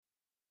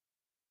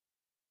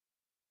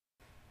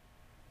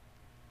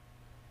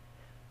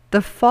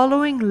The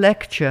following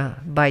lecture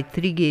by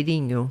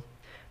Trigueirinho,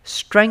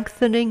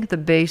 Strengthening the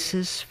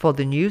Basis for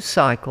the New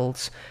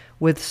Cycles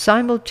with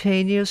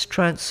simultaneous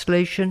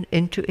translation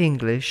into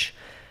English,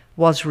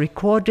 was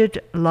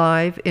recorded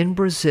live in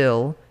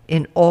Brazil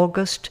in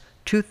August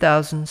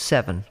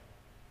 2007.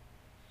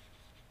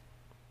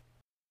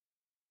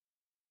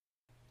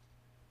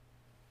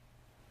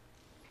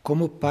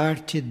 Como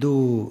parte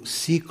do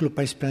ciclo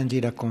para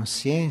expandir a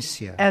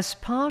consciência, as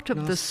part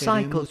of the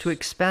cycle to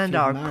expand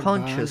our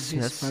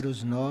consciousness,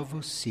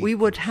 we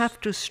would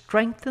have to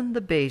strengthen the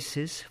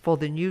basis for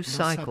the new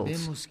cycles.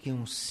 Sabemos que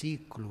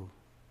ciclo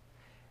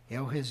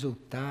é o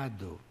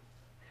resultado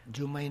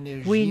de uma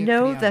energia we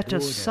know criadora that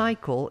a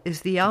cycle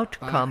is the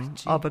outcome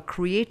of a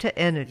creator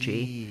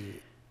energy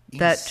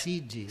that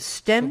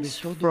stems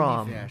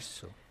from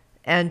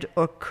and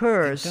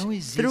occurs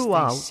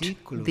throughout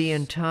the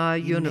entire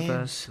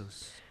universe.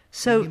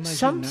 So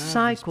some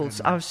cycles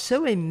are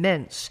so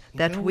immense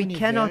that we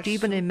cannot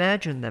even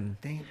imagine them.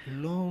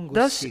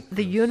 Thus,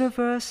 the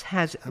universe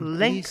has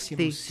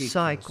lengthy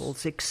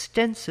cycles,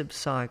 extensive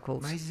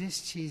cycles.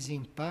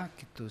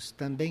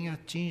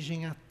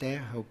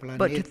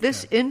 But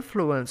this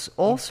influence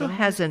also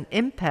has an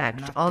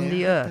impact on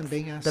the Earth,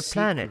 the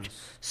planet.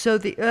 So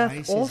the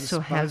Earth also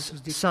has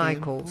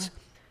cycles.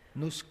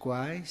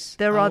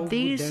 There are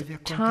these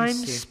time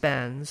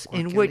spans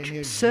in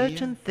which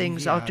certain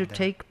things are to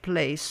take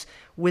place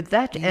with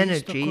that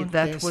energy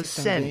that was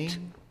sent.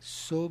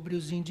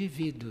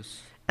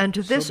 And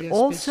this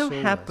also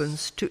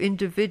happens to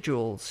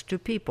individuals, to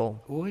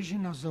people.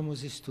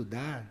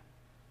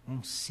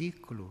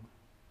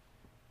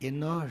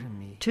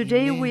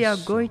 Today we are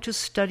going to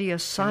study a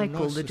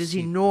cycle that is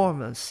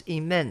enormous,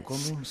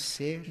 immense.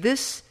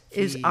 This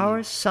is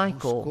our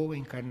cycle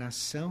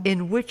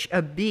in which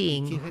a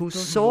being who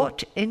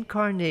sought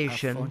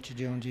incarnation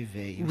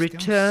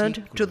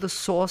returned to the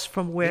source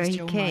from where he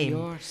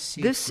came.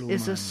 This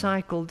is a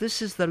cycle,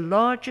 this is the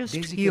largest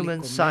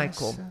human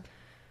cycle,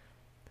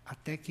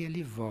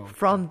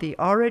 from the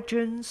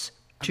origins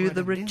to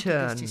the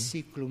return.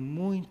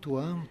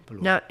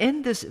 Now,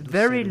 in this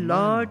very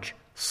large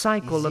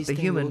cycle of a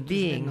human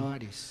being,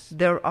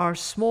 there are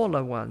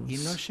smaller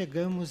ones.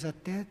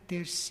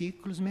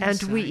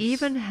 And we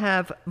even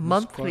have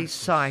monthly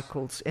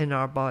cycles in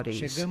our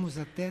bodies.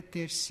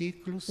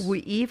 We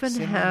even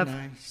have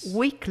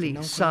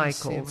weekly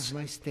cycles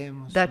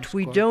that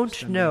we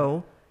don't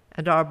know,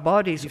 and our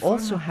bodies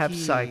also have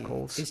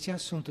cycles.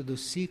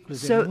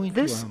 So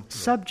this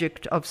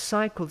subject of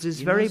cycles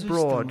is very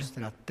broad,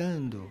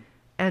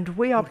 and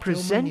we are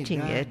presenting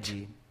it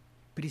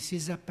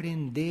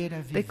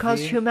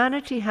because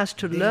humanity has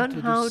to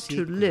learn how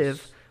to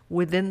live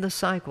within the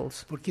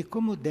cycles.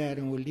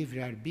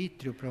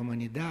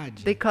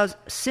 Because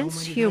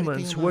since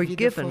humans were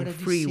given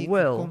free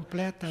will,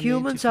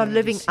 humans are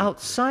living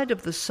outside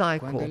of the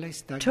cycle,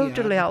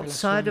 totally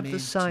outside of the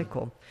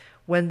cycle,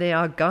 when they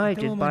are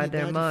guided by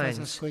their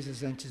minds.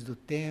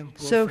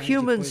 So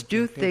humans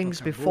do things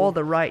before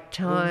the right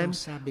time,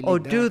 or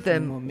do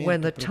them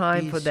when the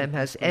time for them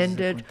has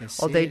ended,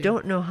 or they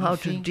don't know how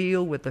to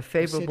deal with the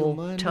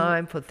favorable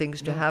time for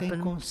things to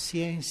happen.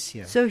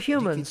 So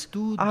humans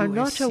are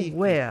not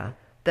aware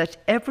that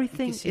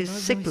everything is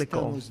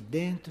cyclical,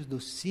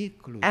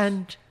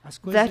 and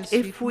that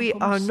if we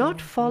are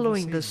not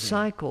following the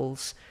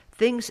cycles,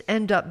 things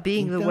end up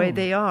being the way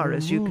they are,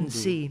 as you can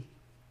see.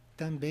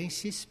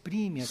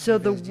 So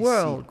the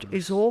world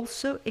is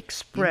also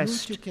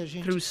expressed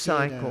through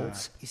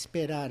cycles.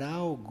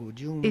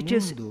 It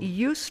is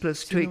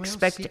useless to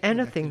expect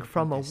anything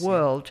from a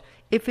world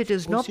if it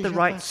is not the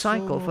right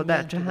cycle for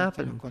that to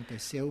happen,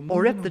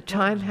 or if the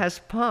time has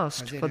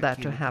passed for that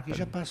to happen.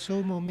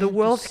 The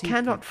world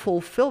cannot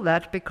fulfill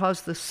that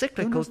because the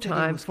cyclical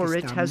time for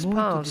it has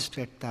passed.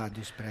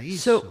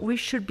 So we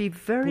should be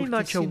very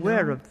much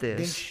aware of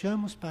this,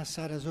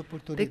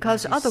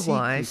 because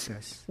otherwise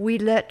we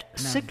let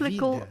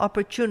cyclical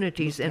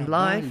opportunities in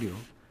life,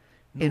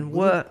 in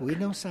work,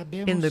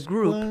 in the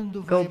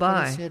group, go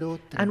by,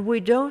 and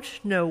we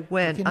don't know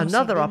when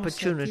another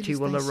opportunity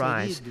will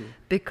arise,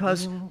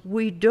 because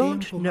we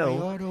don't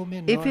know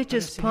if it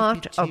is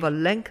part of a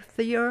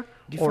lengthier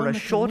or a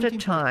shorter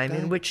time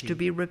in which to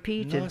be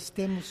repeated.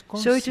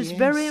 So it is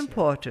very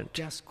important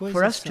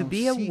for us to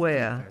be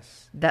aware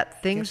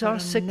that things are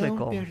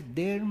cyclical,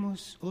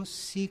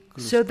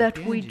 so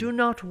that we do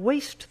not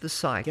waste the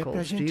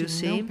cycles, do you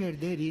see?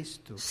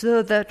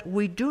 So that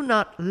we do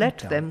not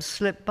let them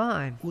slip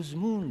by.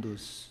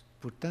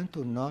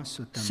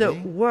 So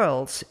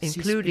worlds,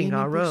 including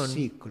our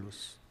own,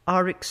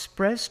 are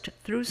expressed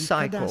through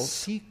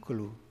cycles,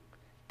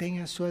 tem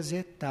as suas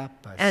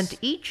etapas. And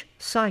each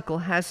cycle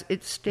has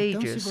its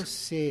stages. Então, se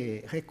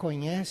você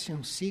reconhece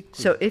ciclo,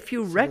 so if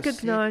you se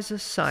recognize você a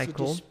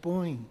cycle, se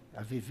dispõe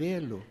a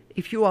vivê-lo,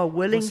 if you are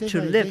willing você to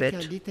vai live ver que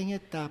it, ali tem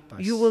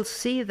etapas you will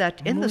see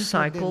that in the muito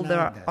cycle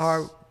there ordenadas.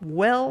 are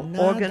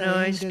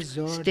well-organized Nada é em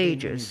desordem no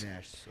stages.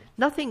 universo.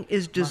 Nothing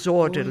is Uma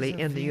disorderly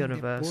coisa in the vem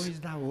universe. depois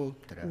da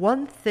outra.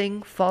 One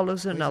thing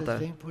follows Coisas another.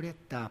 vêm por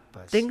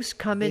etapas, Things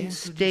come in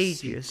dentro de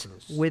stages,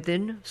 ciclos.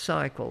 within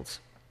cycles.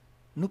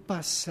 No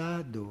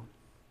passado,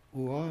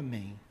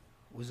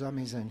 os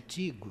homens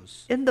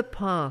antigos, In the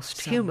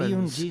past, sabiam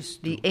humans,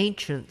 disto the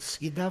ancients,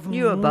 e davam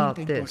knew about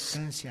muita this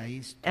importância a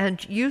isto. and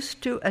used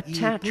to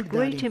attach por dar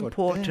great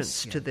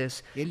importance importância, to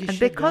this. eles And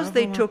because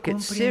they chegavam a took it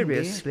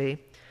compreender seriously,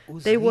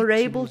 os they were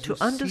able ritmos, to os ciclos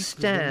da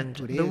understand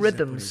the natureza,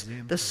 rhythms, por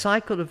exemplo. the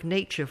cycle of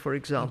nature, for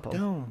example.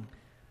 Então,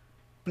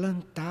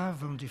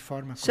 plantavam de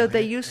forma So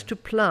they correta, used to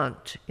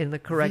plant in the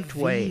correct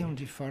way. viviam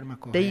de forma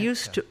correta. They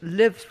used to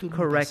live Isto num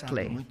passado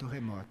correctly. muito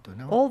remoto,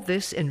 não? All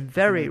this in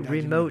very Na Idade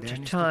remote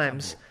Moderna, isto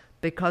times, acabou.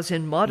 because in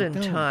modern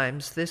Então,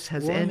 times this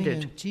has o homem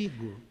ended.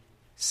 antigo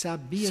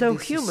sabia So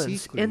desses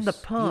humans ciclos in the e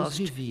os past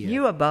vivia.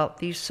 knew about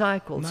these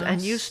cycles and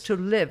Mas, used to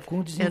live com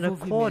o in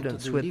desenvolvimento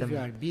accordance do with them.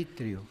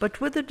 livre-arbítrio,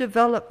 But with the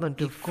development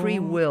e of free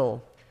com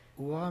will,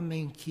 o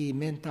homem que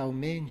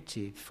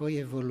mentalmente foi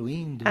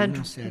evoluindo and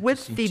num certo with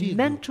the sentido,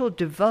 mental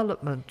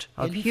development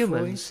of ele foi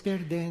humans,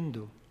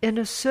 perdendo. in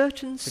a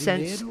certain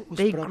sense, Primeiro, os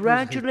they próprios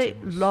gradually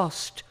ritmos.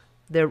 lost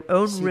their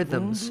own Segundo,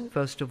 rhythms,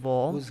 first of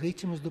all, os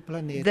ritmos do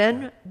planeta.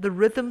 then the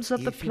rhythms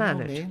of E the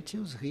planet, finalmente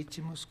os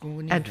ritmos com o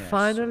and universo.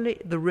 finally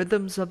the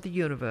rhythms of the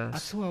universe.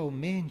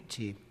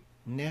 Atualmente,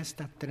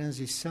 nesta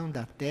transição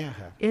da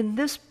Terra, In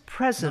this nós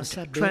present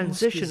sabemos que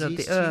transition of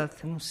the existe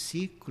earth,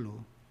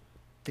 ciclo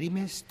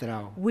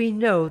trimestral we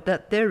know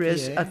that there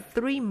is que a é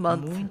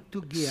 3-month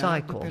muito guiado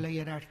cycle, pela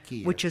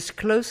hierarquia. which is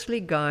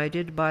closely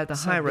guided by the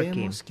hierarchy.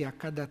 Sabemos que a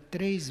cada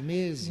 3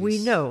 meses We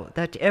know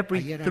that a every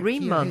hierarquia 3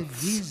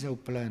 months revisa o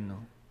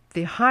plano.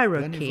 the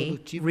hierarchy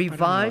evolutivo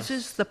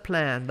revises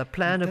para the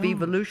plan of Então,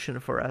 evolution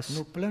for us.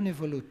 No plano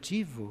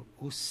evolutivo,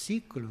 os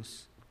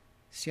ciclos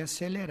se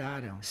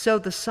aceleraram. So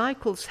the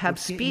cycles have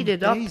Porque em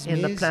speeded up 3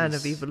 in the plan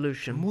of meses,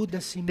 evolution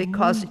muda-se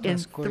because in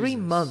muitas 3 coisas.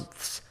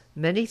 months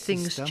many Se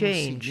things estamos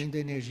change seguindo a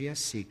energia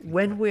cíclica.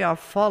 when we are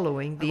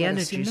following the Agora,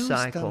 energy se não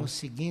cycle. estamos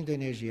seguindo a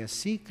energia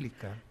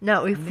cíclica,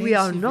 Now, if nem we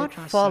are se vê not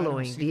passar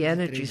following ciclo the de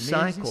energy 3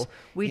 meses, cycle,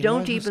 we e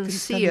don't nós nos even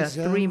see a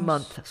cristalizamos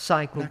 3-month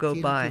cycle go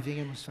naquilo by, que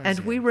vínhamos and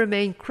we fazendo.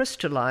 remain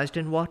crystallized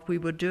in what we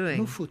were No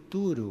doing.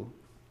 futuro,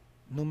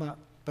 numa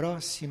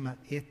próxima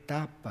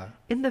etapa,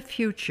 In the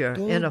future,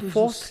 in a todos os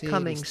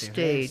forthcoming seres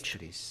stage,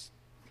 terrestres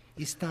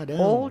estarão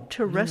all num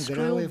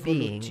terrestrial grau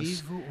beings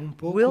evolutivo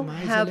pouco will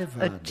mais have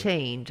elevado.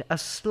 attained a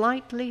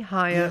slightly E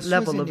higher as suas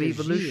level of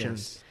evolution,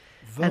 energias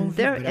vão and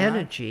their vibrar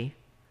energy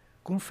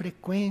com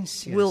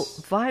frequências will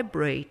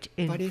vibrate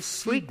in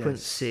parecidas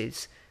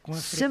frequencies com a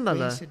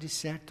similar frequência de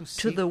certos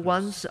to the ciclos.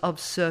 ones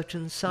of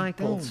certain Então,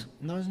 cycles.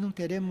 nós não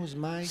teremos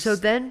mais So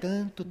then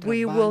tanto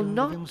we trabalho, will não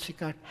not devemos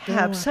ficar tão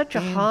have such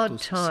a hard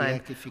atentos, se é time.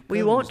 que ficamos,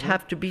 We won't né?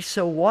 have to be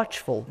so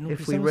watchful Não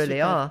if we precisamos really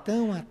ficar are.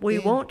 tão We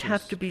won't atentos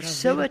have to be para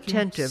so ver o que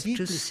attentive ciclo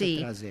to está see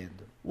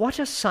trazendo.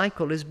 what a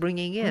cycle is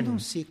bringing Quando in.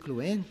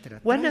 ciclo entra,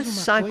 When a traz uma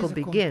cycle coisa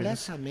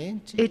begins,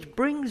 completamente it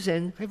brings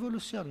in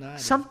revolucionária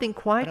something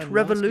quite para nós que somos tão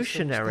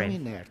revolutionary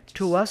inertes.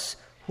 to us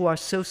who are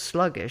so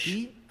sluggish.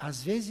 E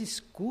às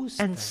vezes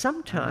custa And a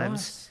sometimes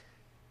nós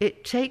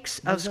it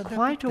takes nos us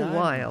quite a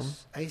while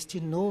adaptarmos a este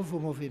novo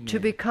movimento. to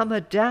become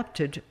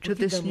adapted to Porque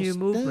this new damos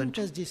movement.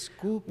 tantas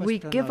desculpas We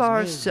para give nós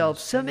ourselves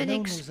mesmos so para many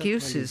não nos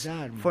excuses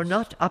atualizarmos. for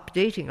not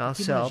updating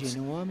ourselves,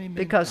 Imagine, um homem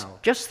because mental,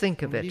 just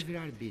think of com it,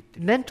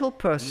 livre-arbítrio, mental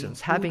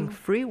persons impuro, having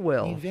free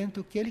will inventa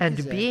o que ele and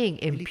quiser. being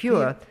Ele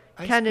impure cria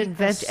a can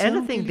invent explicação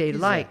anything que they ele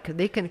quiser. like.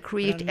 They can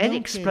create Para any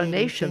não querer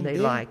explanation they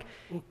entender like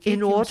o que in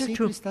que order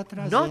ciclo to está not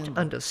trazendo de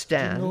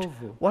understand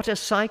novo. what a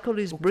cycle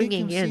is O que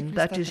bringing um in ciclo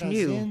that está is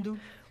new, trazendo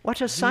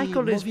what a de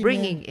cycle is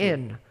bringing movimento,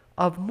 in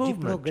of de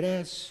movement,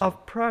 progresso. of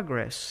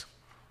progress.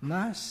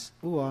 Mas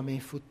o homem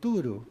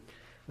futuro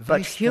vai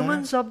But estar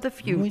humans of the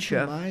muito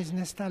future mais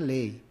nesta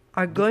lei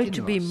are do going que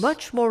to be nós.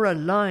 much more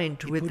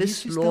aligned E with por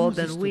this isso law estamos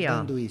than we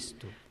are. estudando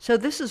isto. So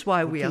this is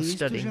why we Porque are isto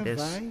studying já this,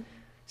 vai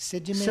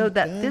so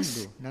that sedimentando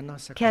this na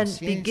nossa can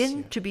consciência,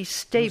 begin to be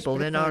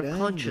stable in our preparando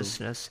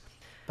consciousness,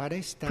 para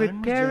estarmos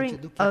preparing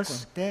diante do que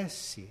us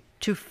acontece,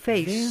 to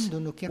face vendo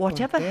no que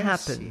whatever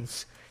acontece,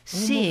 happens,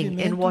 seeing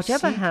in movimento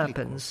whatever cíclico,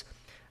 happens,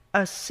 a que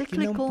não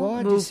cyclical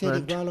pode ser movement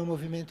igual ao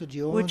movimento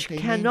de which ontem,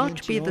 nem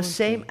cannot de be the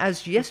same anteontem, as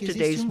porque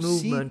yesterday's existe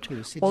movement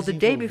ciclo se or the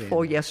day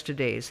before desenvolvendo.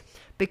 yesterday's,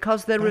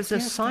 because there Para is que a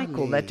esta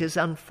cycle lei that is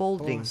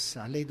unfolding.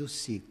 possa, a lei dos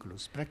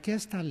ciclos, para que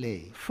esta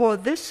lei For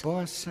this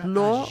possa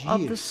law of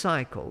agir the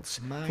cycles,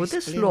 mais for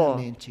this law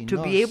plenamente em to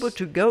be nós, able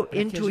to go para que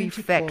a into gente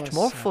effect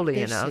more possa fully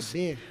in us,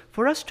 perceber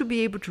for us to be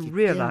able to que temos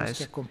realize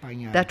que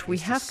acompanhar that we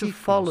estes have to ciclos,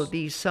 follow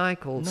these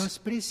cycles nós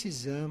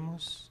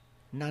precisamos,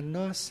 na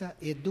nossa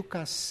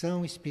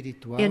educação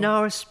espiritual, in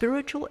our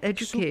spiritual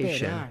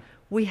education. superar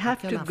we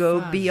have to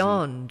go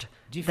beyond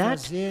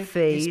that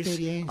phase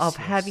of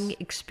having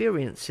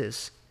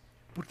experiences.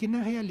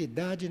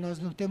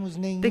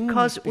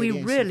 Because we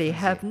really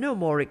have no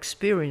more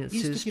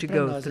experiences to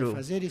go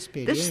through.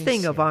 This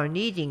thing of our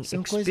needing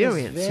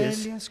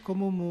experiences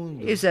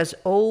is as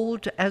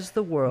old as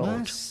the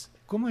world.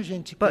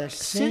 But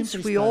since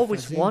we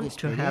always want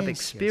to have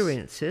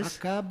experiences,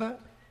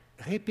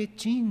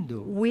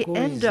 we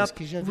end up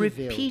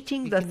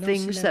repeating the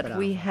things that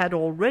we had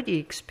already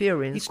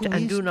experienced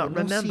and do not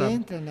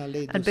remember.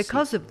 And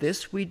because of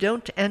this, we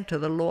don't enter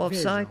the law of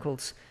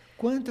cycles.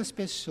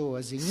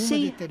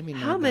 See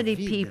how many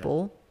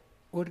people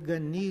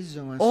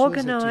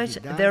organize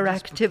their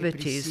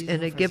activities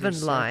in a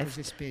given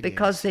life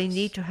because they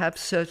need to have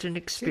certain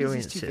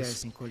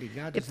experiences.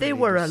 If they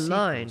were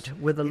aligned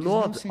with the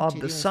law of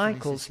the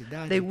cycles,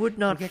 they would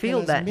not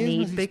feel that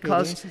need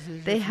because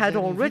they had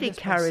already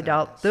carried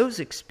out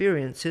those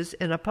experiences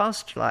in a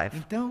past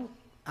life.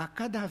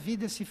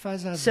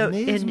 So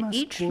in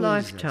each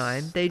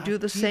lifetime, they do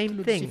the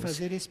same things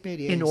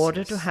in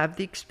order to have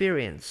the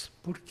experience.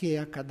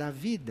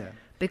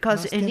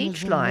 Because in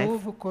each life,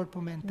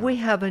 we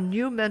have a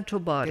new mental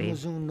body,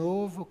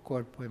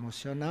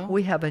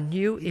 we have a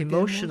new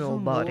emotional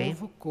body,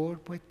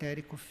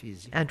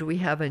 and we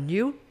have a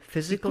new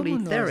physical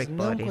etheric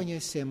body.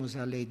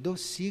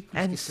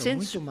 And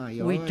since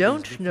we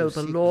don't know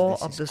the law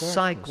of the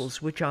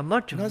cycles, which are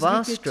much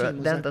vaster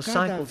than the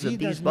cycles of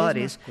these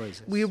bodies,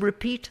 we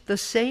repeat the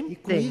same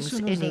things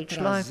in each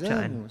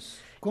lifetime.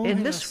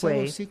 In this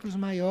way,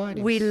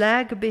 we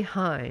lag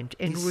behind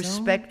in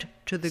respect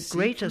to the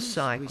greater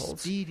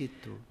cycles,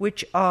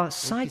 which are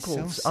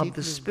cycles of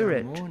the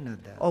spirit,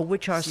 or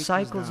which are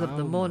cycles of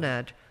the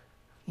monad,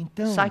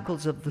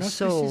 cycles of the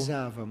soul.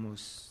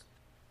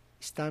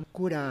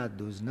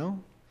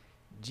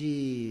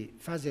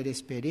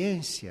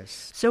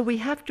 So we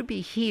have to be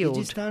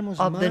healed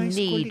of the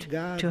need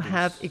to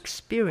have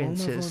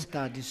experiences,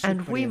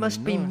 and we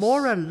must be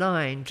more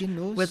aligned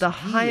with a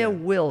higher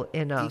will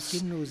in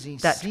us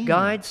that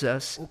guides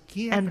us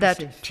and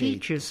that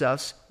teaches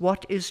us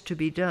what is to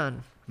be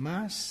done.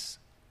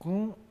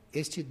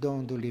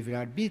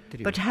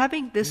 But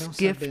having this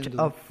gift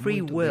of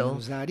free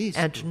will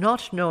and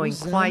not knowing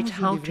quite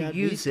how to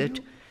use it,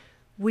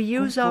 we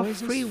use our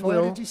free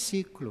will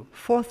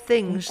for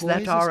things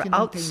that are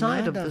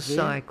outside of the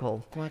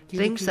cycle,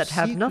 things that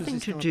have nothing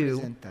to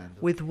do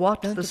with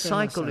what the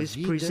cycle is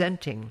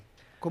presenting,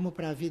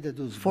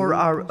 for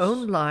our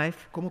own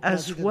life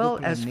as well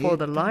as for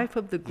the life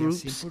of the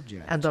groups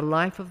and the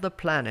life of the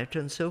planet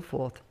and so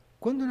forth.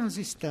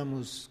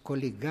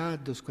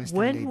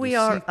 When we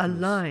are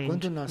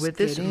aligned with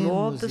this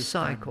law of the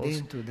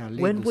cycles,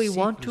 when we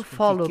want to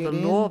follow the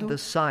law of the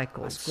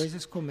cycles,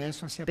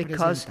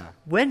 because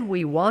when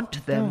we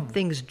want them,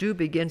 things do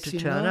begin to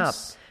turn up.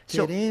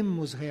 So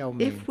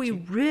if we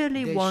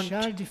really want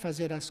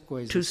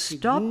to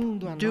stop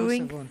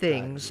doing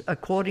things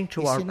according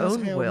to our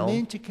own will,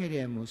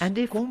 and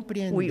if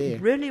we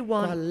really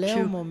want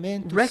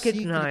to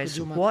recognize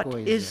what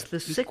is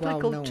the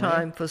cyclical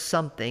time for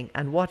something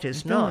and what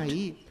is not,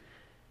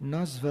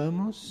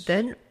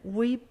 then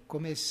we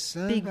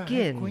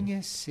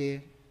begin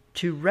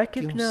to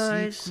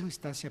recognize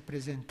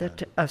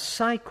that a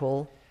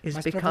cycle is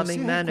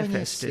becoming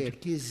manifested.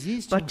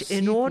 But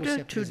in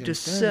order to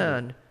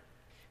discern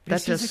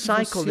that a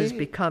cycle is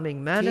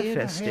becoming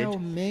manifested,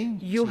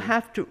 you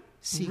have to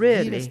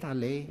really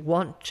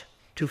want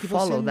to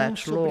follow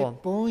that law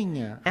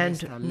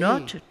and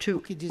not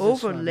to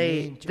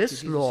overlay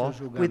this law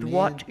with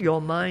what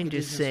your mind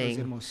is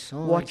saying,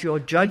 what your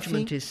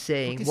judgment is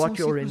saying, what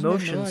your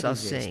emotions are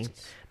saying.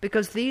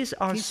 Because these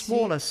are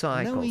smaller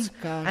cycles,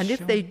 and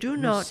if they do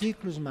not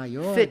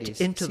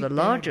fit into the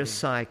larger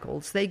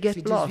cycles, they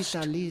get lost.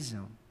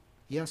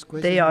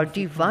 They are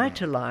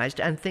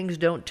devitalized and things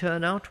don't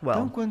turn out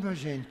well.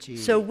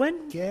 So when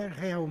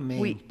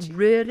we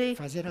really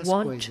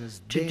want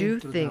to do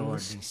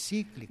things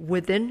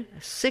within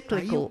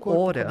cyclical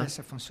order,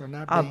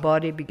 our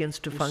body begins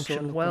to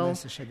function well,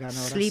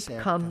 sleep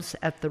comes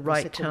at the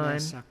right time,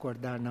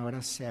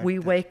 we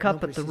wake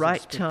up at the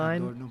right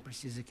time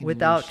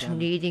without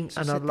needing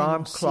an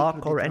alarm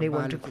clock or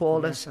anyone to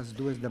call us.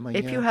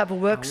 If you have a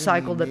work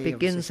cycle that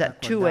begins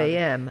at 2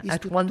 a.m.,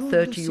 at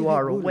 1:30 you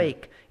are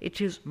awake. It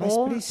is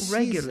all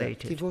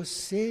regulated,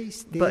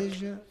 but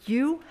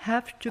you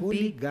have to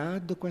be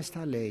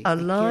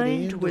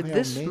aligned with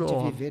this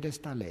law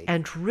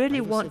and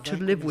really want to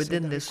live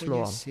within this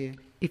law.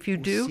 If you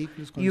do,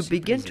 you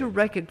begin to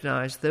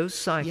recognize those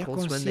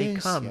cycles when they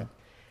come,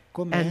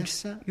 and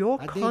your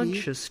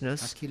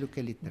consciousness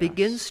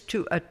begins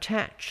to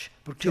attach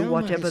to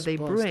whatever they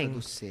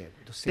bring,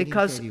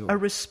 because a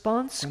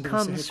response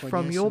comes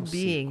from your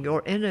being,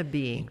 your inner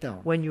being,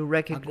 when you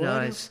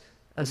recognize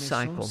a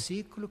cycle.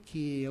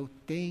 Que eu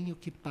tenho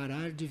que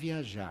parar de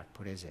viajar,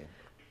 por exemplo.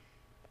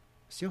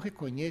 Se eu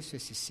reconheço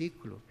esse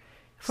ciclo,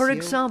 For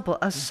example,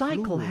 a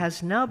cycle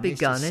has now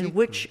begun in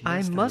which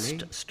I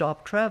must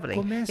stop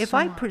traveling. If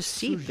I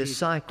perceive this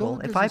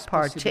cycle, if I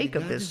partake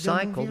of this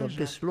cycle, of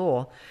this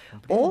law,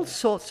 all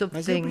sorts of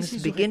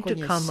things begin to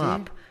come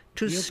up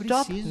to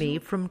stop me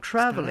from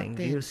traveling,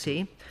 you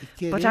see.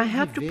 But I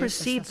have to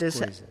perceive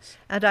this,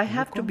 and I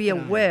have to be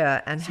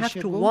aware and have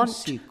to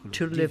want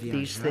to live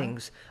these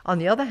things. On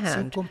the other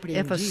hand,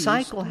 if a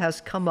cycle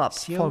has come up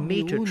for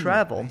me to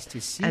travel,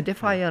 and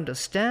if I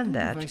understand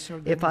that,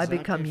 if I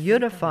become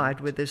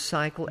unified with this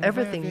cycle,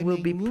 everything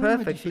will be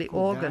perfectly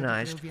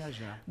organized.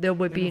 There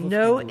will be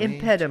no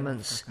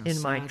impediments in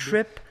my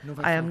trip.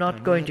 I am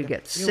not going to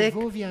get sick.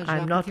 I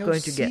am not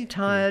going to get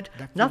tired.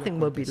 Nothing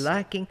will be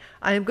lacking.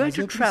 I am going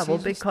to travel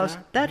because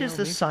that is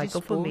the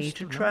cycle for me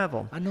to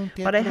travel.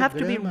 But I have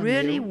to be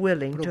really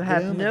willing to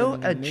have no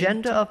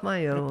agenda of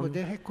my own,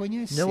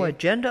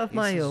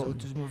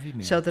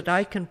 so that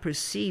I can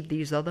perceive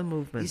these other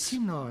movements.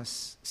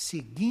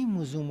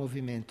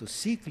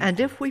 And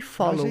if we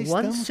follow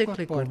one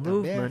cyclical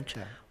movement,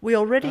 we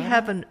already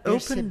have an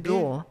open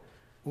door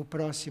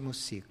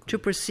to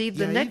perceive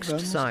the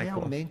next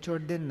cycle.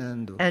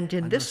 And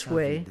in this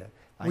way,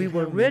 we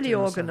will really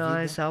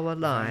organize our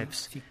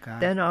lives.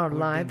 Then our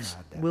lives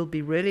will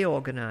be really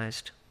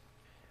organized.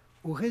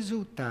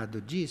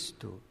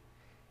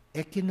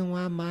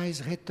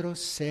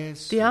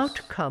 The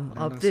outcome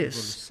of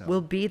this will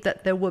be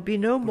that there will be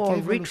no more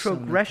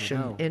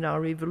retrogression in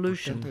our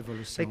evolution,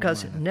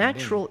 because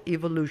natural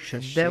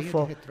evolution,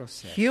 therefore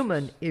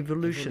human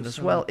evolution as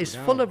well, is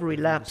full of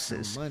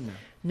relapses.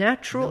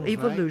 Natural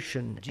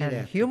evolution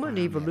and human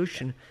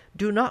evolution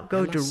do not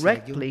go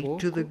directly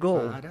to the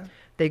goal.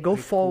 They go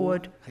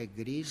forward,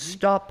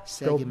 stop,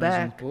 go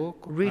back,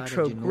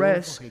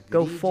 retrogress,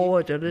 go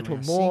forward a little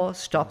more,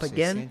 stop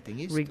again,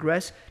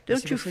 regress.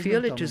 Don't you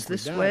feel it is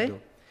this way?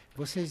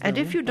 And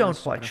if you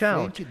don't watch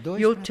out,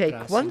 you'll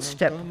take one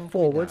step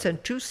forwards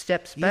and two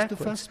steps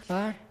backwards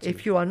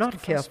if you are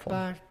not careful.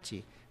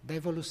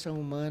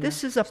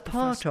 This is a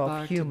part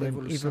of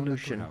human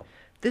evolution.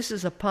 This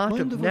is a part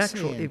of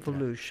natural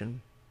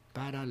evolution.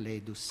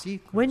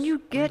 When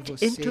you get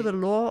into the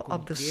law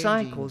of the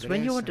cycles,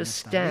 when you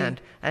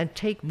understand and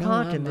take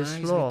part in this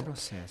law,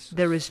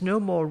 there is no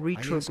more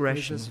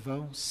retrogression.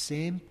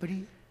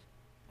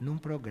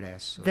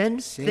 Then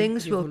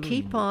things will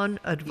keep on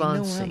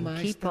advancing,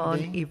 keep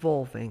on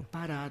evolving,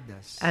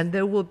 and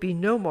there will be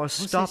no more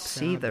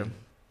stops either.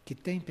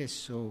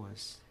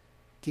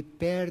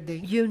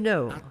 You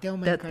know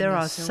that there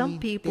are some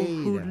people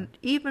who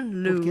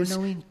even lose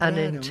an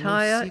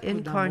entire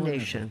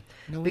incarnation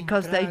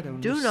because they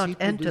do not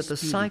enter the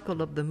cycle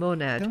of the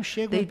monad,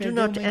 they do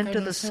not enter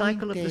the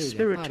cycle of the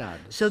spirit,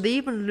 so they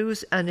even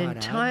lose an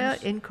entire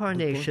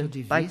incarnation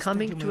by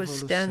coming to a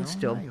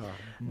standstill.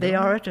 They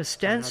are at a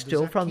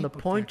standstill from the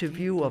point of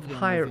view of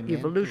higher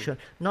evolution,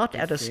 not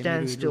at a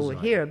standstill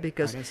here,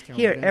 because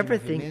here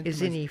everything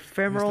is in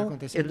ephemeral,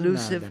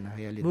 elusive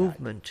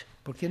movement.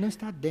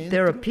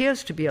 There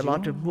appears to be a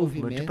lot of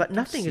movement, but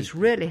nothing is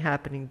really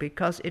happening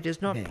because it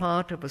is not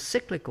part of a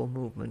cyclical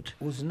movement.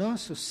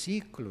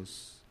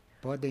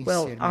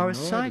 Well, our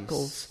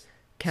cycles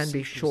can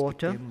be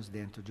shorter,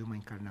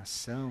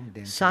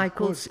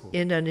 cycles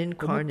in an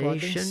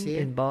incarnation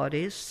in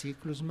bodies,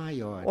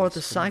 or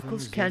the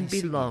cycles can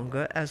be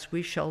longer, as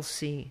we shall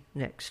see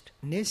next.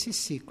 In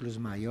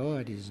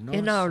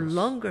our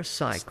longer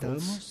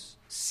cycles,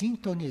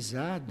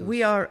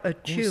 we are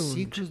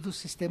attuned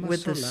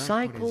with the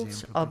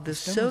cycles of the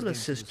solar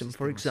system,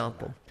 for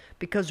example,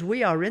 because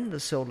we are in the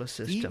solar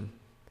system.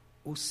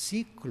 O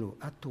ciclo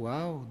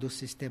atual do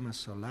sistema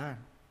solar,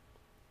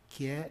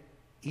 que é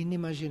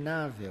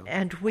inimaginável.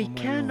 And we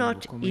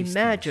cannot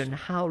imagine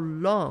how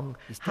long,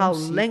 how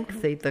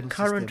lengthy the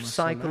current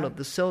cycle of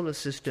the solar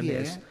system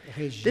is.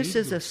 This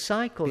is a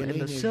cycle in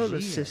the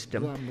solar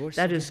system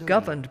that is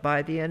governed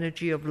by the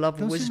energy of love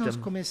and wisdom.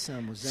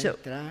 So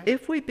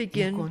if we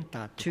begin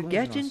to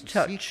get in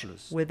touch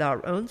with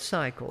our own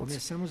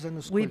cycles,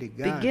 we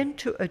begin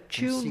to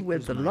attune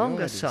with the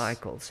longer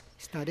cycles,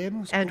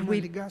 and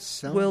we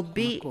will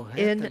be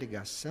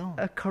in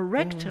a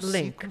correct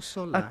link,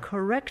 a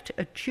correct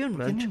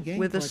attunement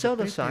with the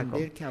solar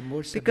cycle,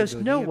 because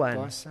no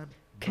one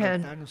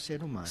can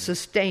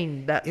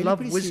sustain that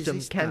love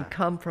wisdom can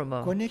come from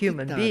a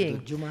human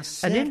being.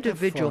 An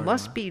individual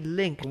must be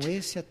linked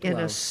in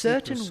a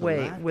certain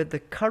way with the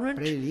current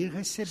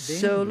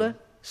solar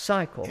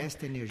cycle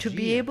to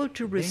be able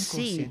to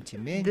receive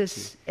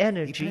this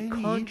energy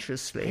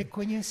consciously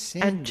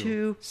and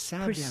to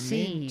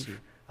perceive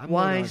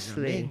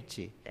wisely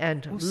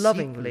and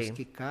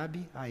lovingly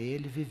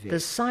the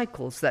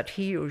cycles that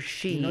he or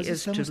she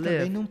is to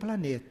live.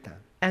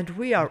 And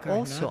we are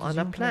also on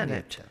a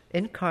planet,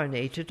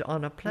 incarnated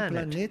on a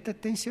planet.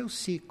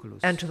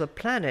 And the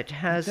planet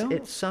has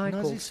its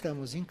cycles.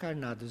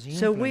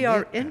 So we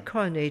are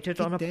incarnated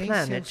on a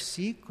planet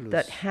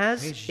that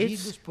has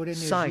its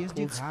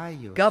cycles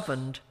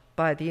governed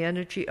by the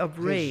energy of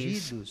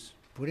rays,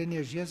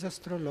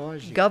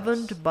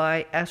 governed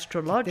by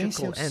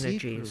astrological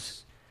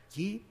energies.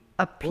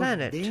 A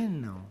planet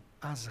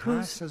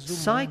whose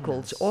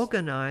cycles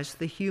organize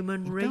the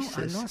human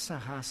races.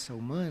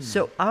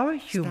 So our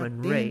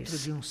human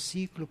race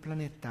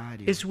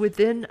is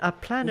within a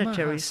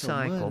planetary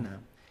cycle.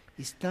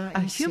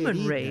 A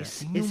human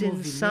race is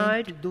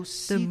inside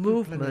the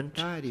movement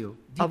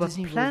of a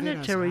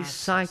planetary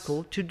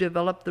cycle to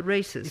develop the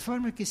races.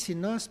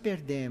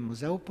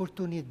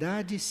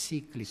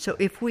 So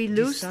if we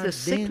lose the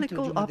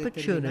cyclical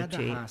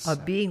opportunity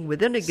of being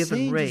within a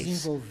given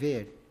race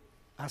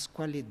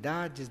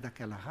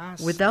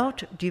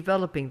without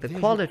developing the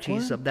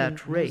qualities of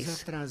that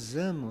race,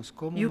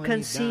 you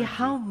can see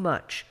how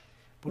much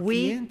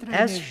we,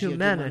 as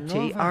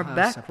humanity, are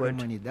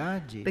backward,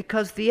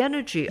 because the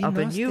energy of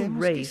a new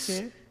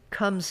race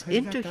comes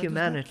into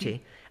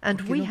humanity,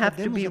 and we have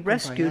to be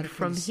rescued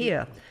from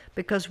here,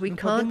 because we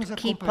can't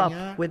keep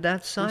up with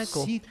that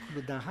cycle.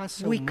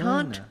 We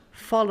can't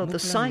follow the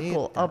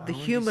cycle of the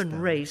human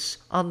race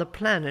on the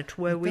planet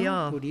where we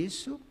are.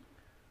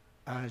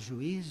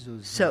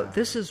 So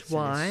this is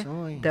why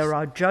there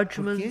are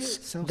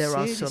judgments, there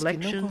are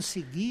selections,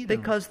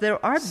 because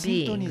there are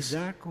beings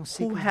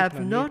who have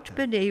not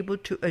been able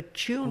to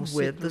attune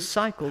with the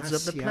cycles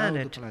of the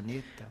planet,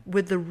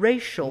 with the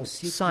racial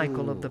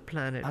cycle of the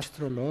planet,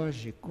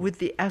 with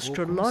the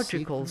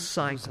astrological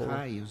cycle,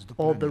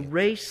 or the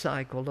ray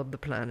cycle of the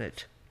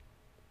planet.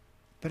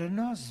 Para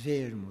nós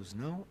vermos,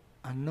 não?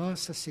 A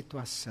nossa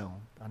situação,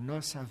 a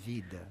nossa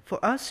vida, for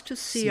us to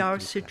see our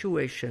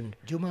situation,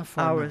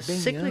 our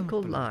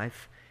cyclical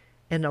life,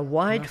 in a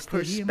wide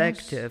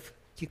perspective,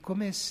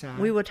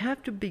 we would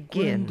have to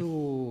begin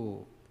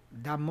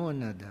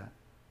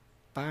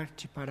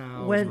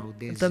when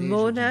the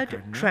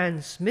monad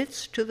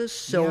transmits to the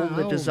soul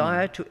the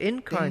desire to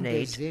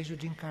incarnate,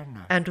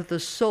 and the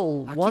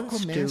soul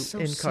wants to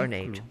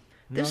incarnate.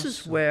 This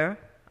is where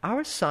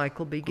our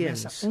cycle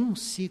begins,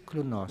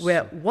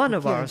 where one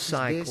of our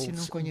cycles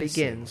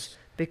begins,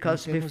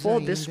 because before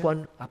this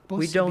one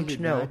we don't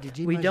know,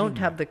 we don't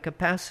have the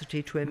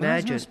capacity to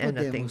imagine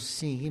anything,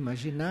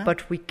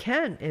 but we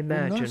can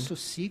imagine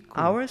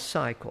our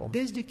cycle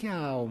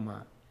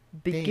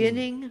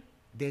beginning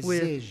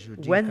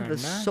with when the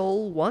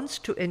soul wants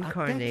to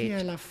incarnate,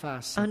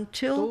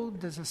 until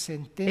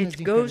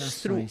it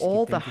goes through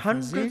all the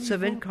hundreds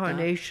of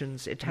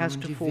incarnations it has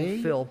to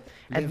fulfill,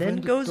 and then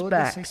goes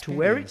back to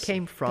where it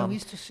came from,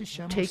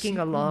 taking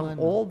along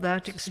all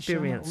that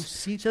experience.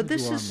 So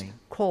this is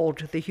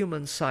called the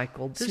human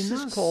cycle. This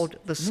is called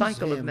the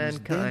cycle of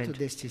mankind.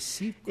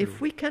 If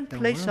we can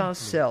place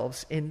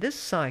ourselves in this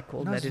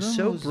cycle that is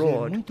so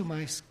broad,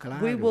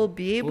 we will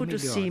be able to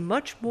see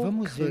much more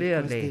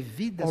clearly,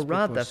 or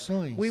rather,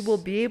 we will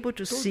be able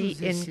to see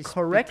in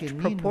correct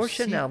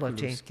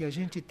proportionality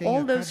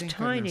all those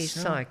tiny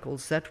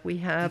cycles that we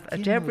have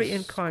at every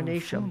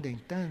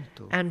incarnation,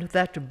 and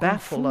that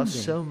baffle us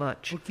so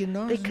much.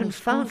 They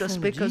confound us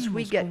because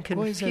we get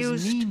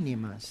confused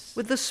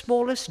with the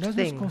smallest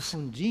things.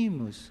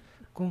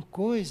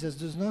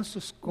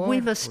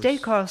 We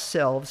mistake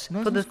ourselves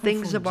for the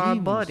things of our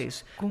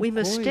bodies. We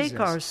mistake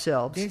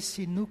ourselves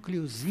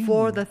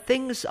for the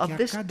things of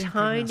this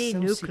tiny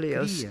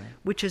nucleus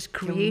which is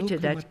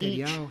created at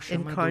each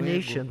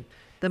incarnation,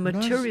 the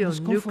material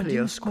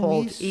nucleus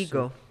called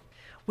ego.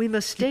 We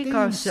mistake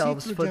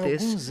ourselves for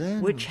this,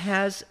 which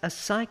has a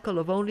cycle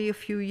of only a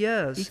few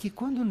years.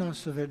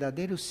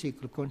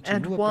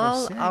 And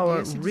while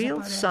our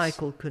real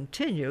cycle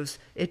continues,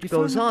 it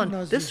goes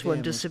on. This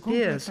one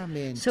disappears.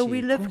 So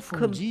we live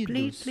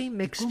completely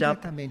mixed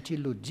up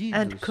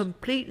and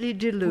completely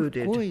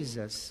deluded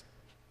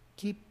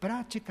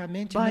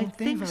by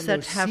things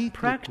that have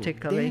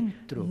practically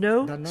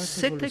no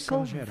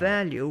cyclical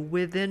value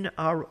within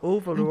our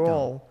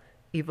overall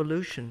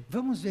evolution.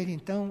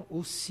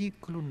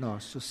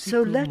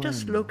 So let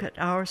us look at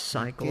our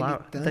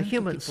cycle, the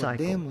human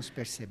cycle,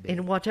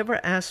 in whatever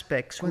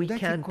aspects we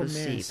can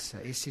perceive.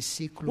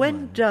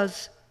 When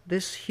does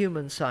this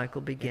human cycle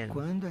begin?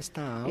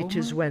 It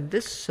is when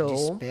this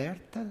soul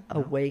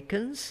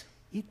awakens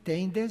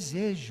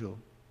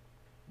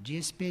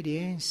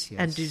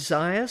and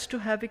desires to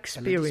have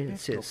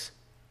experiences.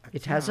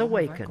 It has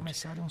awakened.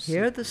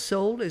 Here the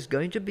soul is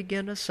going to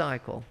begin a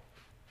cycle.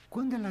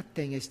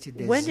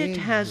 When it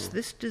has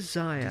this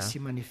desire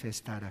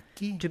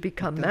to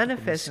become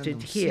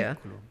manifested here,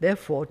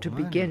 therefore to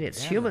begin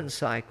its human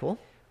cycle,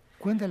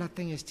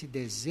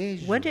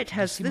 when it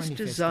has this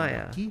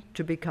desire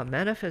to become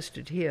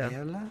manifested here,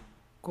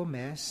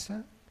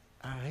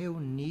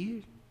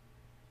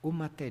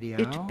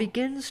 it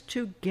begins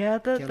to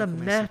gather the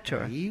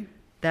matter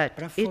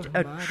that it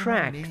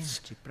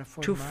attracts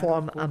to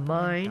form a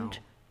mind,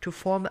 to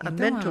form a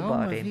mental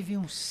body.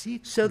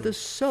 So the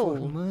soul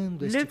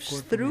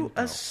lives through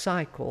a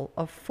cycle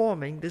of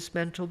forming this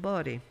mental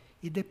body.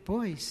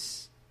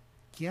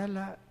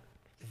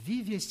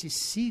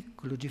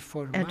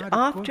 And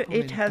after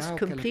it has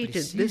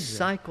completed this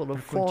cycle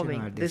of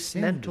forming this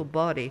mental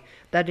body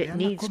that it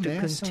needs to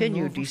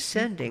continue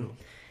descending,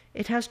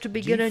 it has to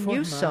begin a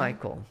new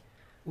cycle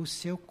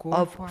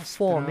of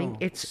forming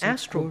its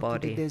astral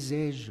body,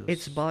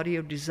 its body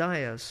of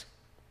desires.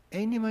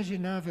 É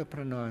inimaginável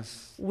para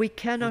nós we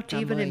cannot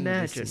even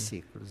imagine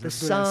the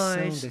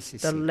size,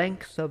 the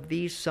length of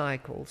these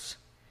cycles.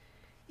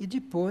 E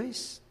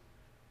depois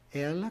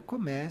ela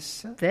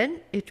começa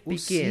Then it o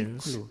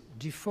begins ciclo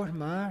de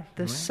formar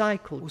the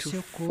cycle o to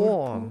seu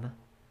form, corpo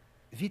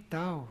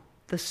vital,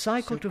 the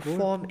cycle to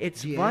form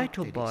its de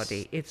vital éteres.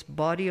 body, its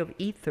body of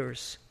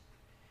ethers.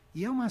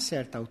 E a uma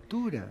certa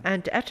altura,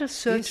 And at a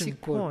certain esse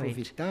corpo point,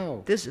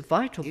 vital, this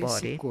vital esse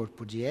body,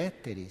 corpo de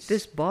éteres,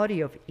 this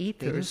body of tem o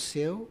ethers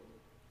seu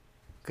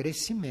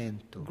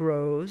crescimento.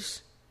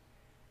 grows,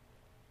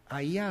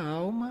 Aí a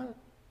alma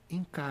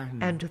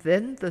encarna. and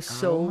then the A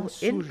soul alma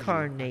surge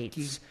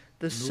incarnates. aqui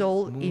The no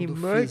soul mundo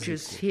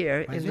emerges físico.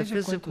 here Mas in the veja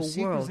physical quantos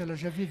ciclos world. ela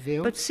já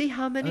viveu But see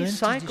how many antes de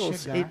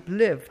cycles chegar it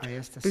lived a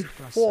esta before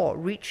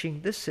situação. reaching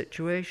this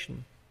situation.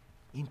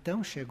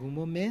 Então chega um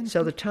momento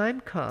So the time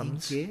em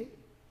comes que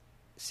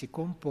se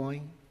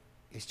compõe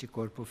este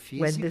corpo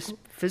when this físico,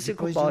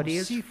 physical depois body de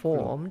is ciclo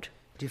formed,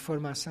 de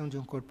formação de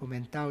corpo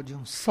mental, de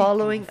ciclo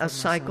following de a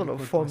formação cycle do of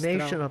corpo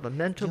formation astral, of a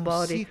mental de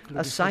body, ciclo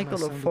a de cycle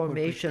formação of do corpo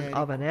formation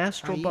of an etérico.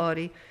 astral Aí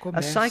body, a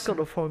começa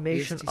cycle of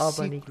formation este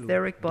of an ciclo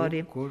etheric do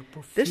body.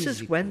 corpo This is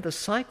físico. when the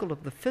cycle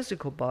of the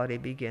physical body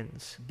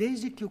begins.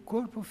 Desde que o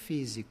corpo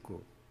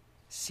físico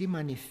se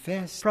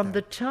manifesta, From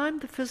the time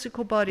the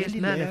physical body is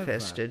ele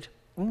manifested,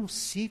 leva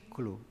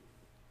ciclo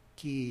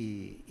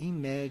que em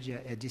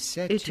média é de it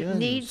 7 anos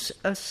needs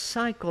a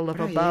cycle of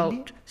para about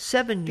ele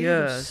 7 ter o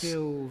years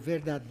seu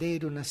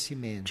verdadeiro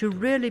nascimento. to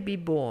really be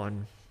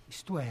born.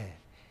 Isto é,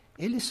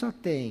 ele só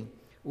tem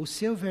o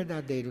seu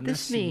verdadeiro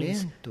This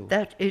means nascimento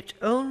that it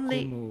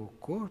only como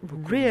corpo,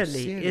 como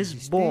really ser is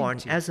existente, born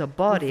as a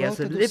body, por as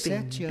a volta dos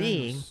living 7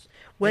 being, anos.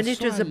 when É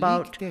it só is ali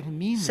about que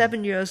termina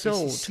 7 years esse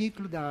old.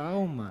 ciclo da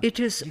alma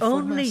It is de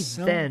only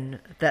formação then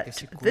that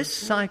desse corpo this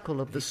cycle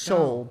of the vital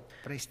soul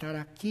para estar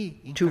aqui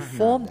to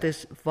form encarnada.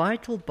 this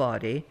vital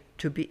body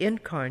to be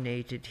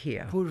incarnated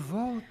here. Por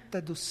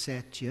volta dos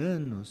 7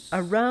 anos,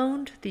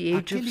 Around the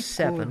age of aquele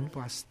 7, corpo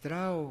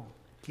astral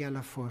que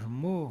ela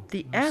formou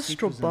the nos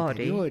astral ciclos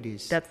body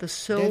anteriores that the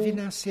soul deve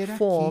nascer aqui,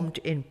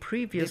 formed in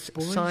previous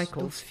depois do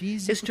cycles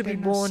físico is to be ter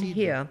born nascido.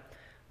 here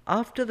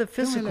after the Então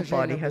physical ela já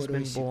body has elaborou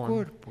been esse born.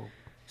 corpo,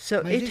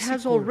 So mas it esse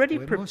has corpo already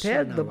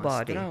prepared the emocional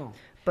body, astral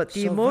but the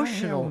só vai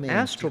emotional realmente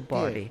astral ter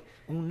body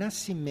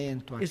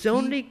nascimento is aqui,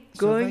 only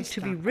só vai going to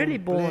estar be really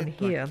born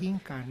completo here, aqui,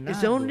 encarnado,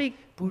 is only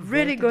por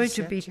really volta going de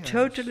to be 7 anos.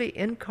 totally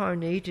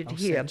incarnated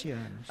Aos here 7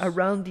 anos.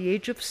 around the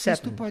age of Isto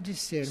 7, pode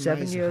ser 7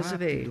 mais years of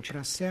rápido age.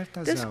 para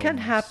certas This can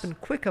almas, happen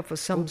quicker for ou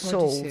some pode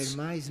souls, ser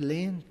mais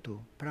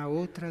lento para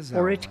outras or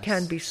almas, it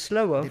can be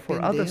slower for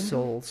other dependendo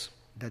souls,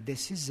 da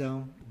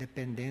decisão,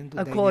 dependendo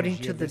according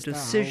da energia to the desta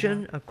decision,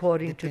 alma,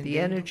 according to the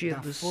dependendo energy da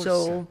of the força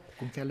soul,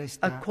 com que ela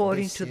está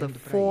according to the descendo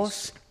para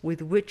force isso.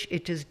 with which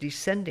it is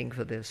descending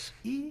for this.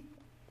 E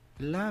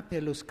lá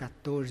pelos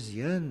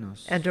 14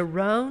 anos, And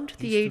around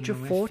the age isto of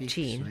não é 14,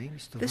 fixo, hein?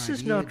 Isto this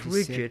is varia not de ser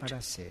rigid.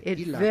 para ser.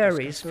 It E lá pelos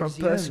varies from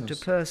 14 person to anos,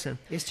 person.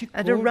 este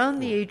And corpo around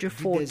the age of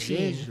de 14,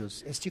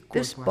 desejos, este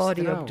this corpo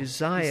body astral of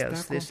desires,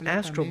 está this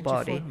astral completamente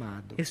body,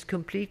 formado. is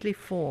completely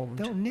formed.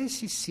 Então,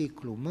 nesse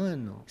ciclo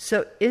humano,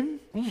 So in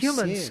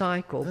human ser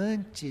cycle,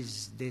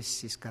 antes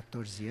desses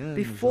 14 anos,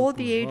 before ou por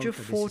the age of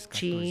volta desses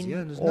 14 14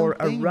 anos, or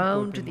não tem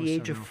around corpo the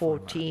age of emocional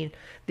 14,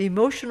 the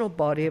emotional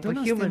body of Então, a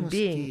nós human temos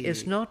being que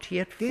is not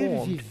yet ter formed.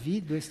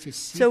 vivido estes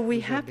So we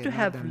ciclos have to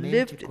have ordenadamente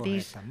lived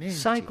these corretamente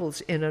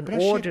cycles in an para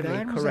orderly,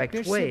 chegarmos a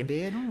correct way,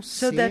 perceber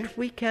so ser that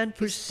we can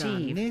que está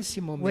perceive nesse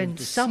when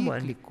momento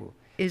someone cíclico,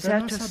 is para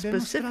at nós a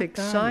sabermos specific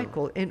tratá-lo.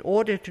 cycle in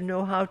order to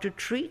know how to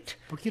treat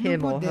Porque não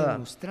him or her.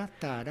 podemos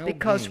tratar alguém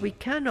Because we que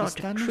cannot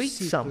está no treat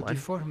ciclo someone de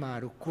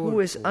formar o corpo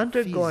who is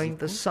undergoing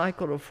the físico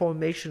cycle of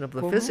formation of the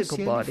como physical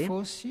se body ele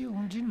fosse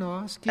de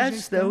nós que já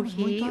as though estamos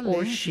muito he além,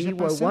 or que she já were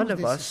passamos one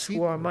of desse us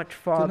who are ciclo, much que o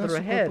farther nosso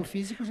ahead, corpo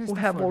físico já who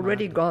está have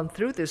already formado. gone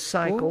through this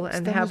cycle Ou and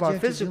estamos have our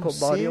diante de physical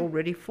body ser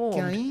already que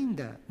formed.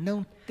 ainda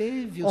não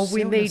teve o Or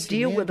we seu may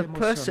deal with nascimento a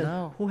person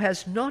emocional. who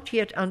has not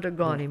yet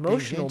undergone Tem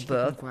emotional gente que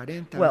birth. com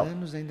 40 Well,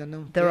 anos ainda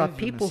não there are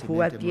teve o people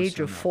who at nascimento the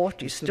age of emocional.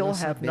 40 Isso still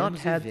nós have not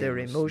sabemos e had their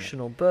vemos,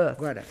 emotional né? birth.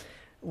 Agora,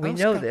 We aos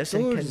know this and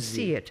can 14,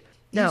 see it.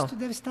 Now, isto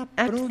deve estar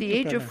at pronto the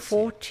age para of nascer.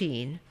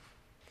 14,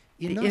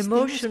 E the nós temos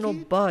emotional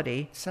que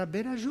body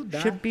saber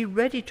ajudar. should be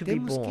ready to be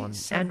Temos que born,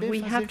 saber and we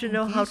fazer have to com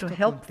know que how isto to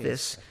help aconteça.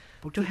 this,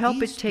 Porque to help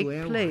it isto take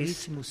é o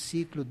place, ritmo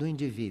ciclo do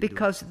indivíduo.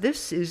 because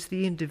this is the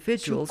Se o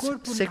individual's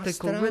corpo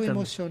cyclical astral rhythm.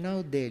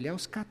 emocional dele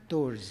aos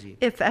 14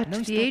 If at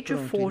não the está age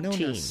of pronto e não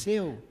 14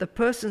 nasceu, the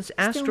person's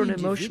astral and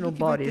emotional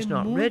body is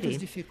not ready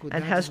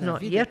and has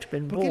not yet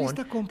been born,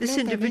 this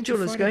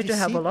individual is going to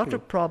have a lot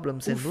of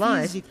problems in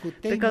life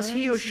because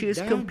he or she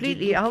is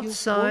completely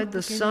outside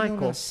the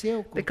cycle,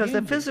 because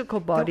the physical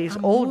body is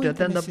older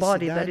than the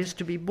body that is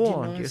to be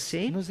born, you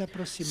see?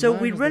 So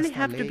we really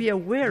have to be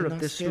aware of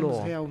this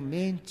law.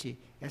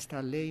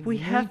 We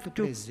have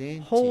to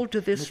hold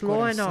to this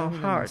law in our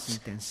hearts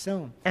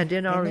and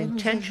in our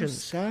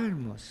intentions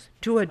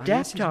to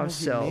adapt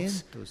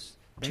ourselves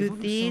to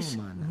these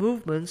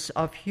movements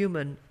of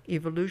human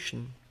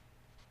evolution.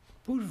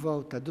 por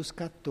volta dos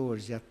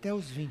 14 até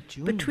os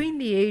 21, between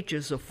the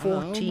ages of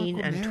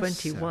 14 and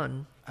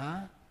 21,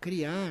 a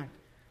criar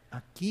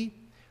aqui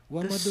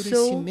o the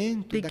soul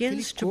amadurecimento daquele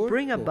begins to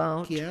bring corpo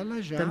about que ela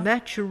já the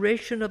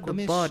maturation of the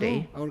começou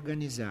body a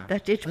organizar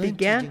that it antes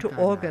began de to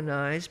encarnar.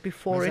 organize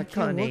before Mas aqui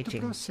é um outro incarnating.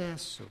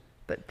 processo.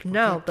 But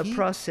now the aqui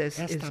process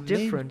is esta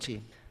different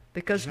mente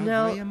because já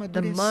now vai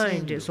the mind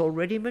amadurecendo. is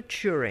already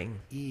maturing.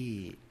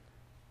 E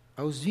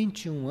aos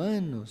 21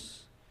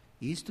 anos,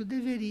 isto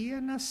deveria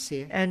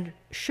nascer. And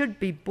should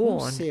be Um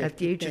born ser at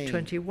the que age of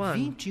tem 21.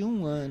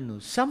 21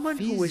 anos Someone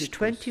who is físicos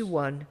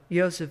 21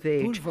 years of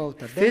por age,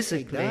 volta dessa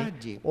physically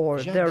idade, or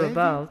já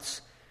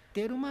thereabouts,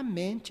 ter uma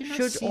mente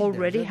should nascida,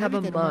 already já have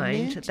a deve ter uma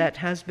mind mente that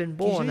has been que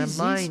born, já a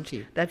mind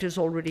existe, that is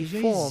already que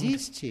já formed,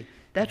 existe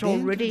that dentro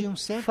already de um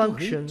certo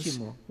functions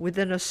ritmo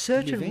within a que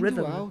certain vem do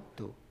rhythm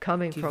alto,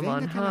 coming que from vem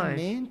on daquela high,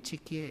 mente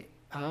que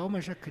a alma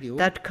já criou,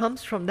 that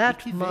comes from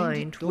that que vem de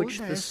mind toda which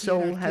the essa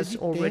soul hierarquia has de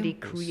already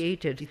tempos,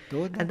 created, de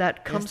toda and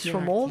that comes esta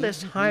from all hierarquia this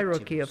de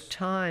hierarchy of ritmos.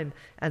 time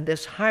and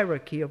this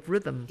hierarchy of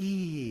rhythm.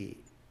 E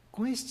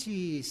com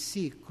este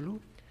ciclo,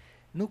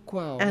 no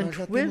qual And nós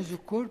já with temos o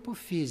corpo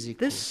físico,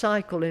 This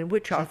cycle in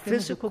which já our temos o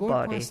physical corpo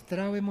body,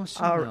 astral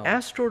emocional our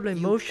astral e o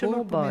emotional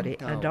corpo body,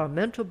 mental, and our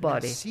mental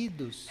body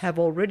nascidos, have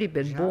already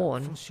been já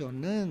born,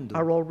 funcionando,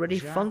 are already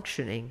já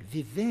functioning,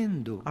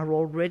 vivendo, are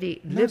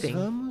already nós living.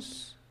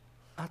 vamos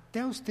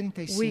até os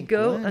 35 We go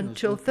anos,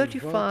 until ou por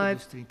volta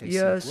dos 35 35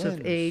 years of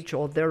anos, age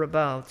or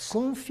thereabouts,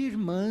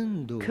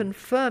 confirmando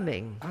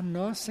confirming a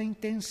nossa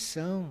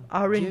intenção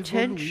our de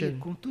intention evoluir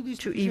com tudo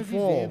isso to que já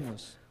evolve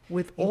vivemos.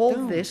 with all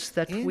Então, this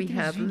that we entre os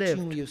have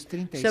 21 e lived. os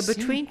So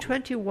between 35,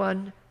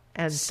 21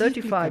 and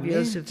 35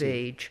 years of ciclicamente,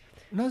 age,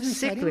 nós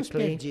estaremos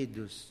cyclically,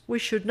 perdidos. we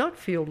should not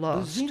feel Dos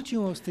lost.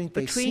 21 aos Between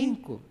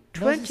 35,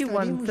 21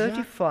 and nós estaremos já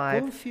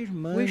 35,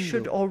 confirmando, we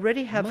should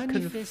already have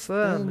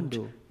confirmed,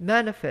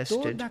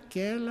 manifested toda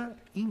aquela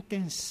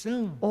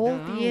intenção all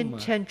da the alma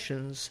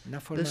intentions na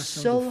the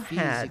formação soul do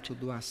had físico,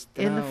 do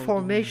astral, in the do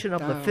formation of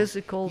the mental.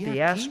 physical, E the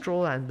aqui,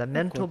 astral, and the o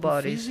mental corpo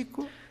bodies.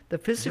 físico The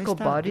physical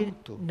está body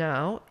adulto.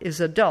 now is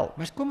adult.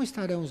 Mas como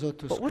estarão os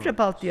outros But what corpos?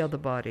 about the other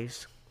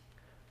bodies?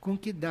 Com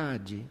que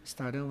idade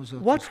estarão os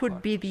outros What would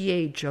corpos? be the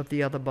age of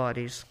the other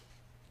bodies?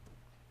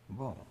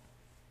 Bom,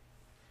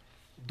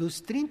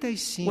 dos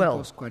 35 Well,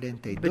 aos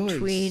 42,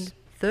 between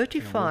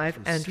 35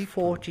 outro and ciclo.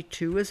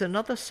 42 is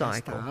another esta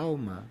cycle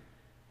alma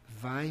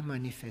vai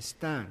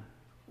manifestar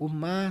o in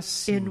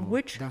máximo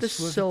which da the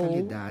sua soul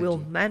vitalidade. will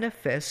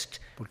manifest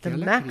Porque the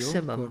ela criou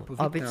maximum corpo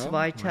of its vital, não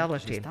é? Que já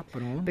vitality, está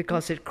pronto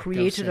because it até os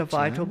created a 7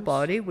 vital anos,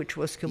 body which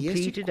was e esse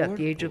completed at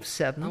the age corpo, of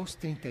 7, aos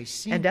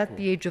 35, and at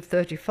the age of já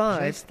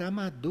 35, está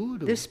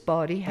maduro this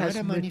body has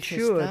para matured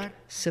manifestar toda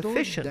essa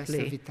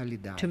sufficiently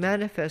vitalidade, to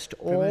manifest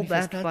para all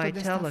that manifestar toda esta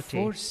vitality,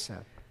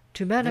 força.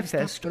 to Deve estar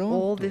manifest all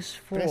pronto this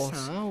para force.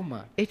 essa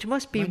alma It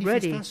must be manifestar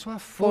ready sua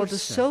for the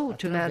força soul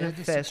to através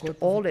desse manifest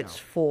corpo all vital. its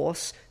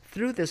force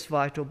through this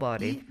vital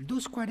body. E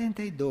dos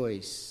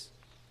 42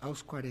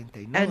 aos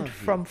 49, And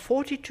from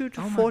 42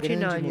 to há uma 49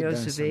 grande years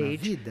of mudança na age,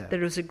 vida,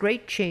 there is a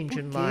great change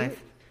in porque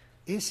life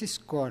esses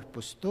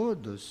corpos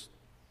todos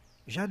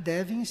já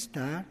devem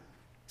estar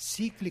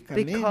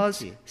ciclicamente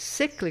because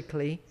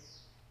cyclically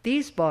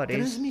these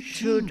bodies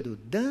should transmitindo,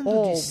 dando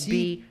all de si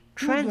be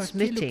tudo aquilo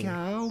transmitting. que a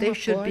alma They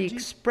should be pode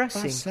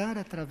expressing passar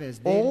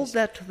através all deles,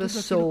 that the tudo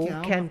aquilo soul que a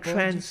alma can pode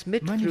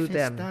transmit through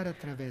them, manifestar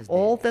através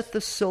all deles. that the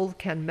soul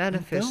can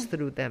manifest Então,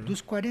 through them.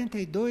 dos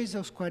 42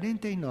 aos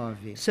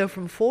 49, So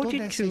from toda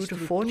essa 42 to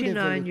estrutura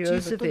 49 years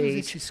evolutiva, of todos age,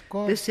 esses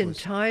corpos this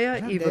entire já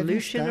devem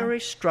evolutionary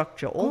estar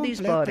structure, all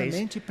these bodies,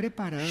 completamente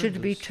preparados, should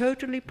be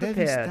totally devem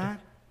prepared.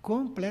 estar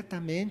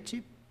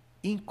completamente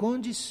em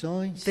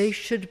condições They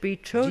should be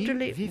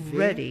totally viver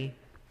ready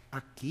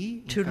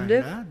aqui to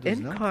live encarnados,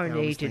 não? Porque a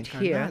alma está incarnated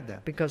here,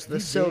 encarnada, because the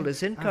viver soul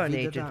is a vida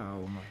incarnated. da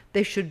alma.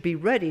 They should be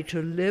ready to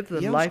live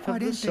the E aos life of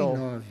the soul.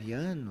 49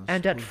 anos,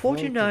 And at por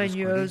volta 49 dos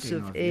years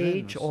of 49 age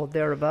anos, or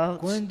thereabouts,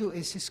 quando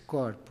esses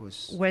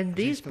corpos when já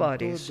these estão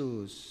bodies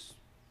todos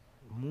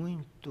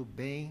muito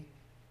bem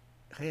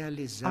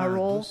are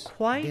all realizados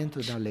quite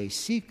dentro da lei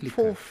cíclica,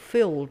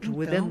 fulfilled então,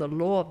 within the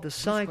law of the dos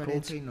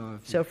cycles, 49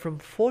 so from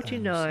anos em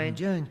 49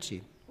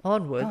 diante, a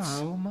onwards,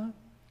 alma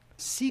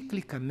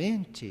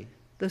ciclicamente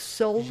the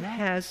soul já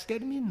has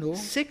terminou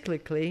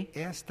cyclically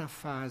esta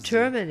fase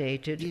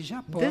terminated e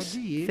já this pode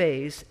ir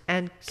phase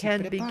and se can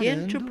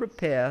begin to preparando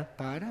prepare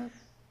para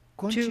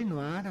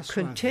continuar a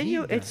sua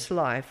continue vida its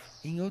life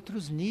em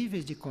outros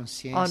níveis de on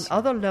consciência.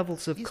 other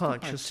levels of Isto a partir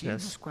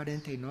consciousness. dos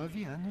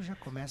 49 anos já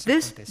começa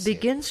This a acontecer.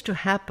 begins to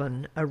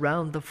happen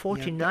around the E até os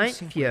 49th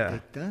 50 year. e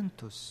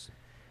tantos,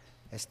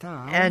 esta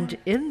alma And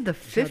in the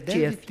já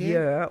deve 50th ter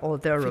year or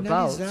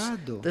thereabouts,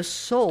 finalizado the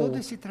soul todo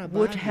esse trabalho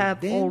would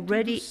have dentro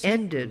already dos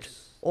ended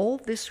ciclos, all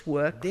this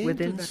work dentro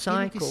within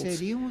daquilo que cycles,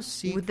 seriam os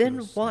ciclos, within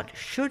what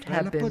should para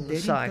have ela been poder, the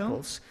então,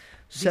 cycles,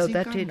 so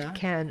that it desencarnar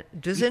can e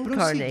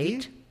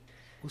disincarnate prosseguir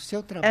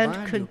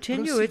and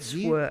continue its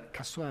work,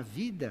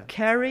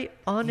 carry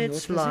on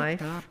its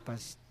life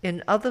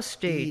in other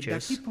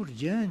stages,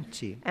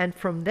 and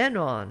from then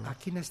on,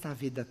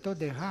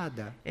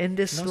 in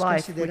this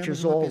life which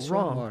is all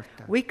wrong,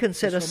 we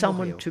consider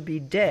someone to be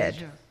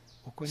dead.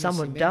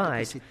 Someone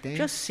died.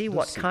 Just see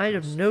what kind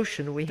of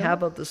notion we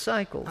have of the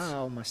cycles.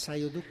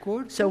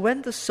 So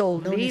when the soul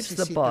leaves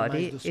the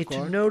body, it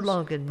no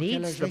longer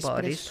needs the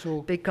bodies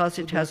because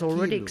it has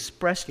already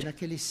expressed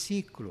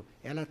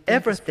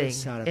everything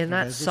in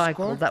that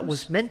cycle that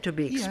was meant to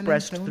be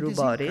expressed through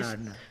bodies.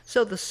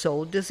 So the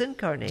soul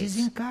disincarnates.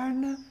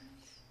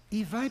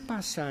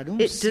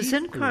 It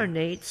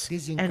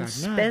disincarnates and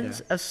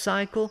spends a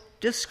cycle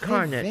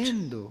discarnate,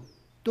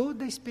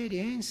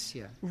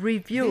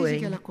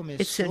 reviewing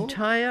its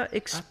entire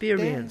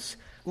experience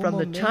from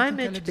the time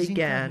it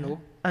began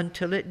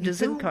until it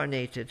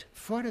disincarnated.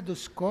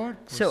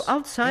 So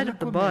outside of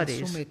the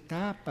bodies,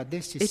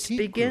 it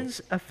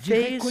begins a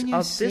phase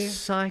of this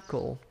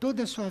cycle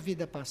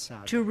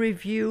to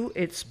review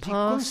its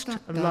past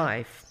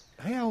life,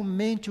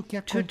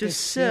 to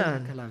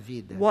discern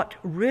what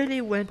really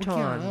went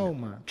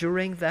on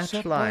during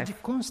that life.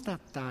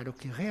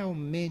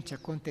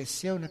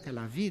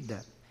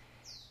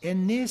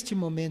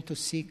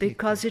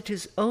 Because it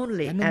is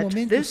only at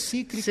this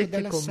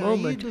cyclical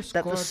moment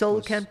that the soul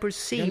can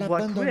perceive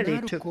what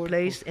really took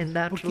place in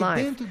that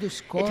life.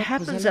 It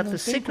happens at the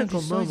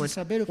cyclical moment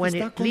when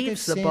it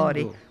leaves the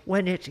body,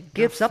 when it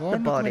gives up the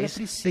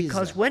bodies,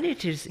 because when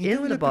it is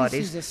in the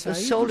bodies, the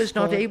soul is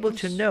not able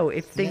to know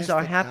if things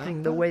are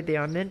happening the way they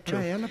are meant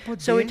to.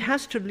 So it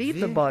has to leave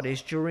the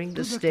bodies during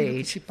the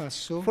stage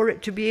for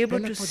it to be able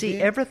to see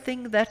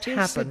everything that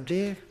happened,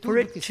 for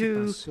it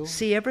to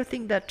see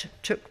everything that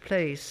took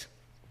place.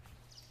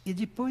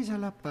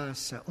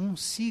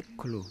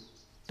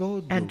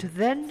 And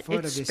then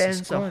it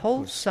spends a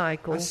whole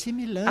cycle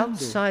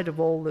outside of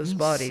all those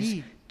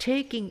bodies,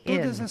 taking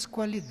in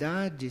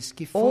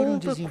all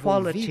the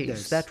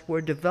qualities that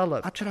were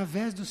developed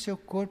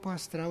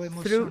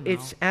through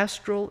its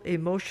astral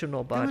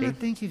emotional body.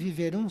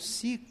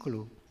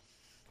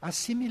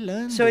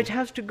 So it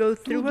has to go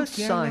through a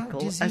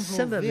cycle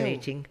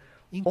assimilating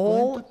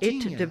all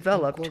it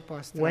developed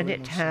when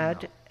it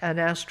had an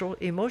astral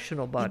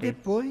emotional body.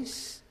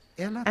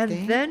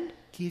 And then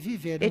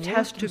it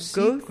has to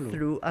go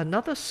through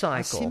another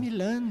cycle,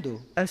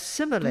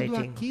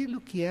 assimilating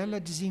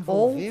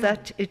all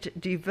that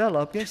it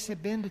developed,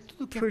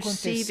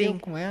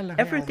 perceiving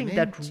everything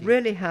that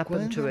really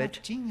happened to it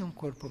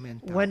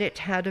when it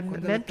had a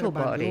mental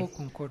body,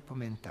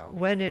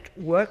 when it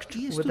worked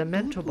with a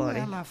mental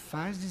body.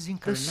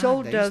 The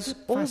soul does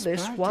all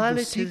this while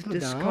it is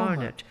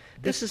discarnate.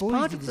 This is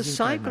part of the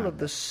cycle of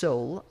the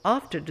soul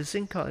after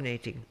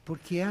disincarnating,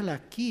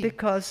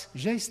 because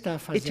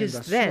it is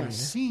then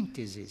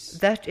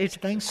that it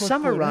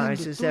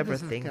summarizes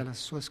everything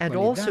and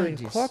also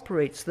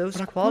incorporates those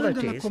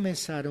qualities,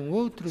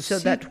 so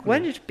that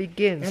when it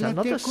begins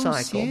another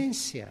cycle,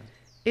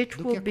 it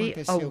will be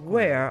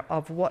aware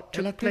of what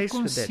took place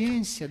with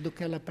it.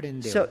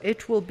 So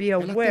it will be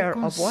aware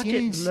of what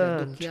it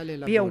learned,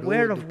 be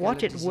aware of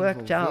what it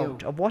worked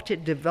out, of what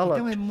it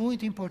developed.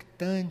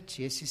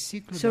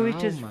 So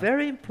it is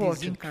very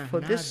important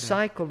for this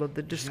cycle of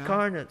the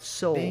discarnate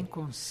soul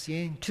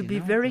to be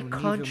very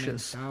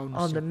conscious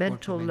on the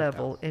mental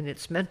level in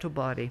its mental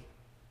body.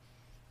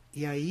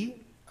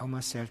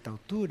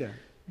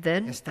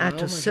 Then,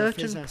 at a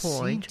certain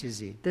point,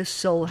 this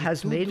soul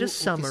has made a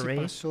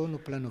summary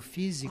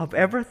of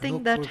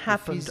everything that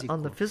happened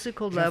on the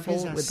physical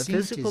level with the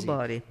physical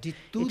body.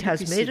 It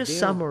has made a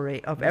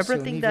summary of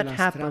everything that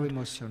happened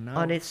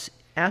on its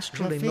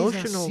astral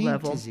emotional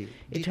level.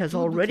 It has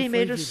already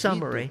made a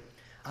summary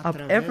of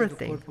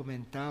everything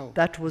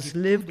that was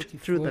lived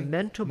through the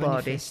mental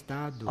body,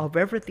 of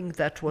everything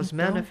that was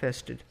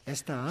manifested.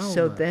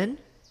 So then,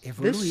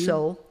 this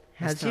soul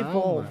has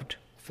evolved.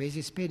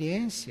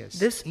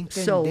 This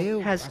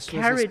soul has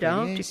carried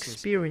out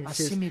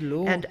experiences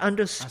and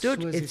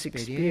understood its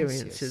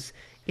experiences.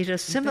 It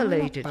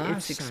assimilated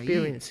its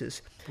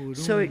experiences.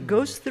 So it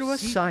goes through a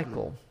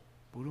cycle,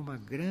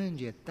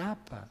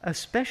 a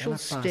special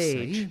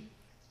stage,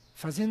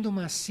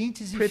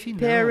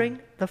 preparing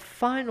the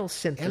final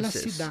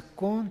synthesis.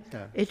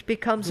 It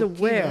becomes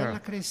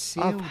aware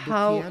of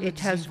how it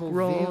has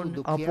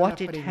grown, of what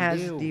it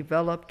has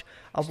developed,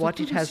 of what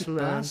it has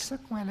learned.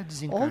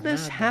 All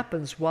this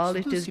happens while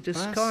it is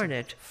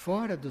discarnate.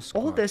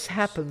 All this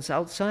happens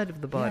outside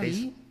of the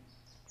bodies.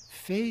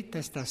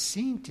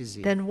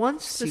 Then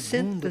once the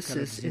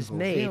synthesis is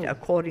made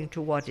according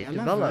to what it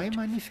developed,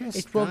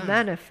 it will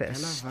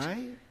manifest.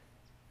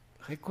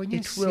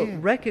 It will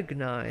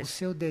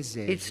recognize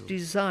its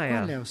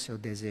desire.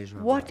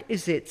 What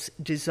is its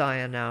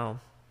desire now?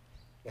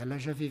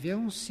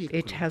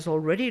 It has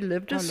already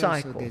lived a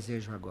cycle.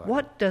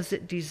 What does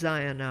it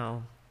desire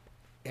now?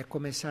 é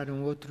começar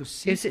outro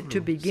Is it to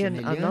ciclo begin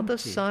another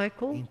semelhante?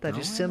 cycle that Então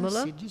is ela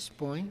similar? se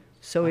dispõe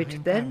So a it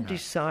then reencarnar.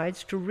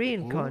 decides to Ou ela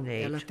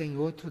reincarnate. tem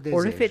outro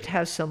Or if it desejo.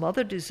 has some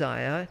other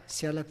desire,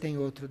 Se ela tem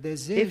outro if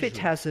desejo, it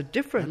has a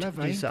different ela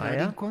vai entrar em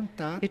desire,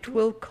 contato it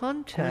will com as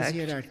contact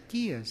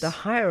hierarquias the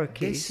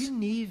hierarchies desse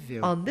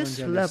nível on this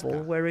onde ela level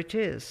está. where it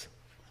is.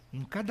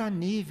 Em cada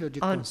nível de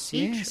On each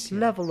consciência,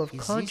 level of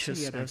existe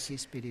consciousness, hierarquia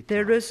espiritual,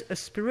 there is a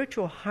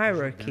spiritual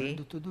hierarchy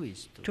ajudando tudo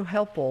isto, to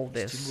help all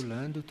this,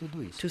 estimulando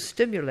tudo isto. to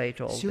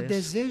stimulate all Se o this.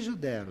 desejo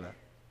dela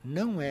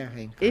não é If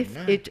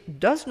reencarnar, it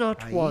does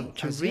not aí want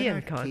to as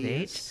reincarnate,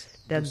 hierarquias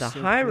then do the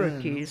seu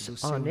hierarchies plano, do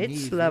seu on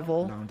its nível,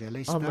 level, lá onde ela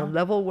on está, the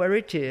level where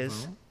it is,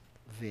 vão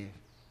ver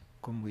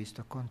como isto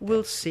acontece.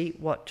 will see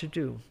what to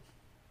do.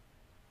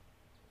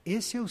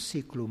 Esse é o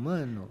ciclo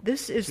humano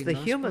This is que the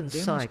nós human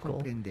podemos cycle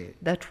compreender,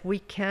 that we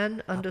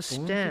can a ponto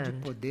understand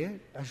de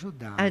poder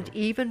ajudá-lo, and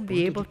even be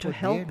ponto able de to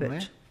poder, help não é,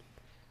 it.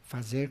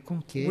 fazer com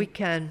que We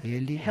can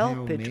ele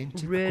help it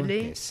realmente really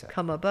aconteça.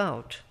 come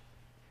about.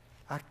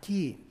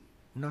 Aqui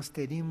nós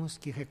teríamos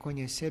que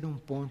reconhecer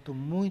ponto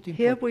muito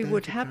Here we importante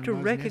would para have to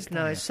nós nesta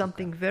recognize época.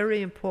 something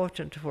very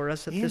important for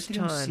us at this Entre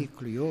time.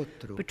 ciclo e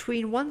outro,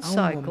 Between one há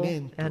cycle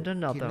momento and que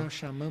another, nós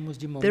chamamos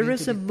de there momento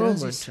is a de moment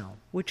transição.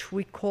 which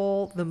we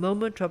call the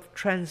moment of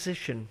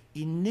transition.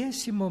 E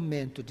nesse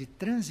momento de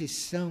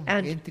transição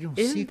And entre in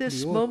ciclo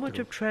this e moment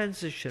outro, of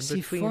transition se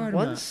between forma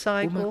one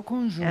cycle uma and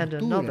conjuntura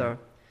another,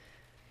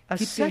 a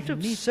que set of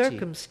permite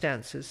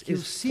circumstances que o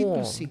is ciclo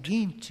formed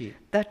seguinte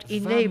that vá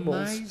enables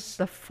mais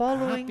the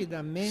following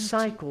rapidamente,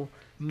 cycle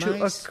to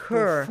mais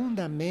occur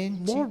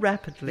profundamente more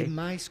rapidly, e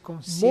mais more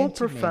conscientemente.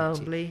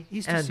 profoundly,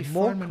 Isto and se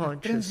more forma na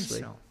consciously.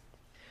 transição.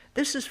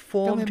 This is Então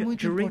é formed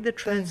muito during the importante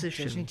a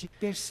transition. gente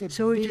perceber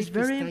So it que is está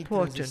very em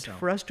important transição.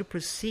 for us to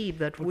perceive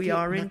that we Porque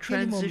are in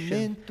naquele transition,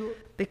 momento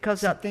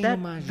because se at tem that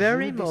uma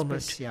very ajuda moment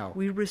especial.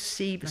 we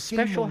receive Naquele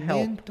special help.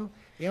 momento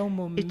é o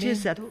momento It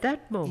is at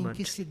that em moment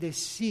que se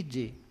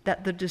decide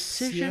that the se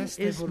decision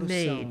esta is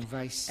evolução made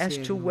vai as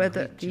ser to num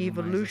whether the ritmo mais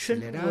evolution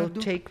will acelerado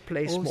take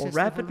place ou se more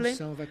esta rapidly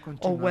evolução vai or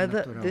continuar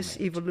whether this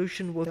naturalmente.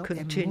 evolution will Então, é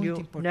continue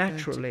muito importante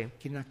naturally.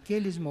 que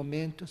naqueles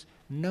momentos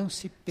não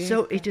se perca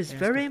So it is esta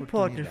very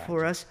important oportunidade.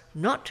 for us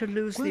not to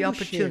lose the Quando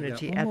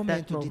opportunity chega at that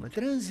momento de moment.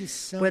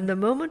 transição When the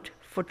moment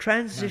for na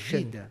transition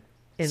vida,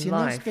 in se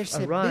nós life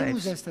percebemos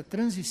arrives, esta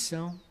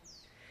transição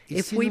e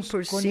if se we nos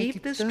perceive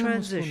this conectamos com o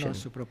transition,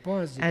 nosso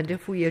propósito, and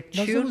if we nós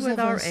attune vamos with our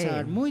avançar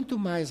aim, muito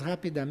mais we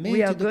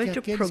rapidamente are do going que to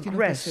aqueles que não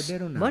progress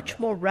perceberam nada. much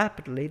more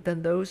rapidly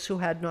than those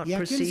who had not E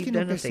aqueles que perceived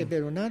não anything.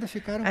 perceberam nada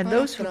ficaram And para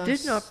those who trás,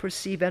 did not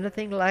perceive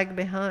anything lag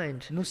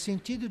behind no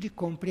sentido de in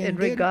compreender o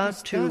que regard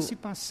está to se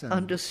passando,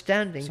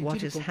 understanding no what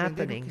sentido is de compreender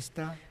o happening, que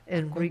está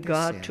in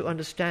regard to acontecendo.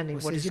 understanding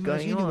what Vocês is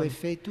going imaginem o on.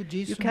 efeito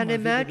disso You numa can vida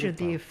imagine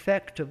the grupal.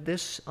 effect of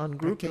this on Para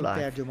group quem life.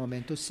 perde o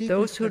momento cíclico,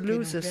 Those who para quem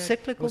lose não a perde,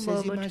 cyclical vocês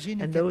moment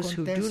imaginem and o que those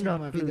who do acontece numa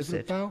not vida lose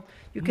it. grupal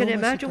You can numa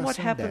imagine what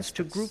situação happens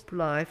to destas. group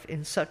life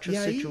in such E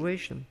a aí,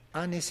 situation.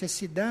 a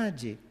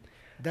necessidade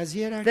das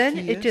Then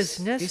it is hierarquias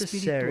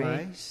necessary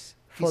espirituais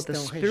que for the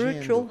estão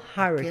spiritual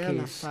regendo aquela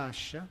hierarchies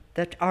faixa,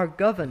 that are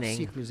governing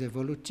ciclos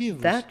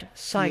evolutivos, that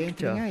que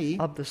entrem aí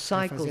sector of the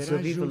para cycles fazer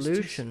of ajustes.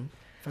 evolution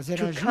Fazer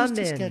to come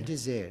ajustes quer in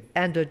dizer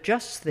and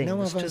adjust não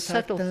things, to avançar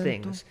settle tanto,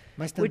 things,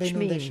 mas também which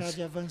não deixar means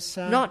de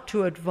avançar. not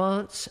to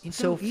advance Então,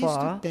 so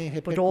far, isto tem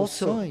but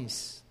also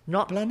repercussões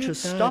not to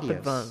stop planetárias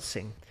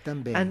advancing.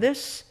 também. And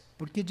this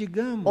Porque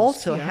digamos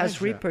also que has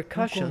haja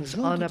repercussions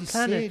conjunto on a de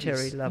planetary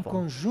seres, level.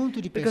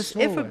 conjunto de Because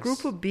pessoas if a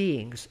group of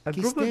beings, a que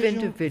group of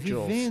estejam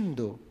individuals,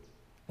 vivendo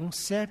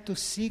certo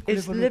ciclo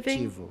is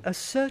living evolutivo, a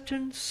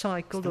certain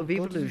cycle estão of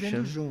todos vivendo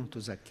evolution,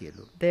 juntos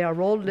aquilo. they are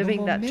all No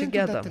living that momento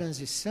da together.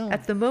 transição,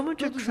 At the moment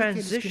of todos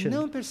aqueles que transition,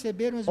 não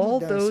perceberam as all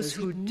mudanças those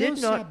e who não did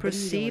se not abriram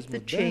perceive às the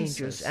mudanças,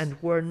 changes and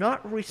were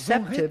not vão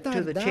receptive to the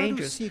retardar o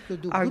changes ciclo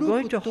do are grupo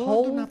going to todo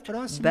na hold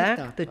próxima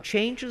back etapa. the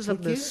changes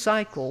of the Porque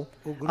cycle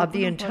o grupo of the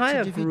não pode se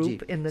entire dividir,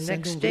 group in the sendo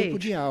next grupo stage,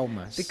 de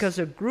almas,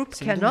 because a group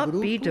sendo cannot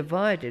be grupo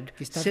divided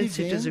que está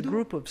since it is a vivendo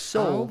group of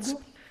souls,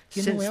 algo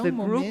que não since é the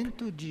momento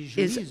group de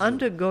is juízo.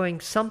 undergoing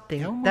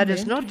something É that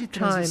is momento not de a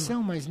transição,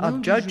 time mas não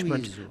of de judgment,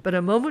 juízo. but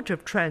a moment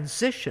of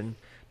transition,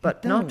 but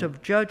Então, not of a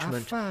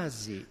judgment.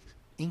 fase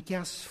em que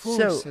as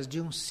forças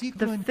de ciclo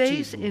The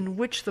phase antigo in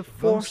which the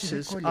vão se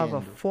forces of a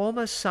recolhendo.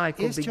 former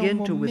cycle Este é o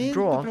begin to momento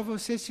withdraw para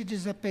você se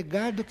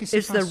desapegar do que se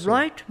is the passou.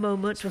 right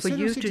moment Se for você não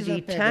you se to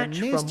desapega detach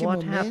from neste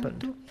what momento,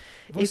 happened.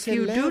 If você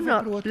you do leva para o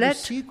not outro let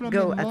ciclo a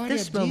go at memória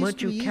this moment,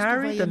 disto, you e isto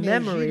carry vai the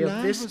memory emergir of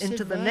lá, this você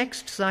into the vai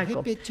next cycle,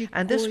 repetir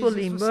and this will coisas,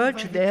 você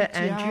emerge vai there,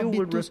 repetir and you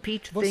will hábitos,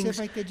 repeat você things,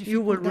 vai ter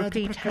you will dificuldade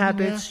repeat para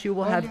caminhar. habits, you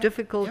will Olha, have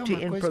difficulty é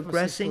uma in coisa que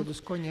progressing. vocês todos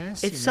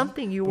conhecem, It's né?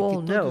 something you Porque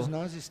all todos know,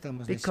 nós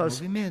estamos nesse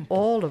because movimento.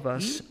 all of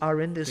us E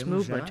are in this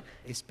temos já movement.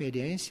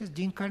 experiências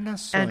de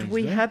encarnações, And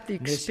we né? have the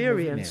nesse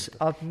experience movimento.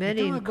 of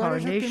many Então, agora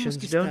já temos incarnations,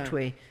 que don't estar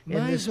we, in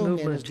mais this ou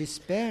menos movement.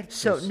 despertos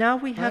So now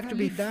we have para to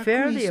be lidar com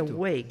fairly isto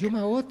awake de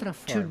uma outra to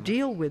forma. deal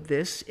deal with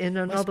this in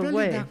Mas another para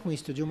way. lidar com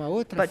isso de uma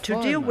outra But to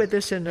deal forma, with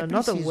this in é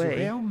another preciso way,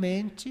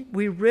 realmente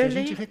we que a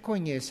really gente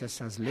reconheça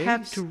essas leis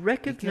have to e que a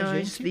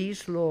recognize gente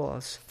these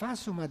laws,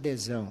 faça uma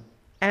adesão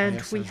a and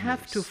essas we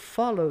have to leis.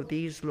 follow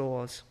these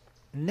laws.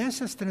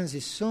 Nessas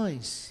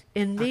transições,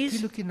 In these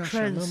aquilo que nós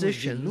chamamos de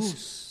transitions,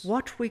 luz,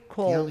 what we que é o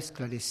call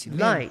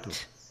esclarecimento,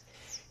 light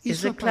is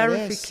isso a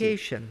aparece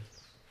clarification.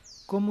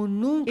 como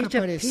nunca It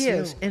apareceu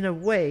appears in a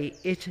way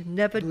it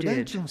never did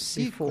durante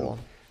ciclo. before.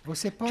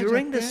 Você pode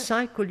During até the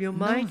cycle, you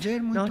não might ver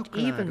muito not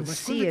claro, even mas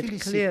see quando it aquele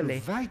clearly.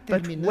 ciclo vai But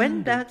when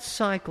terminando, that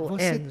cycle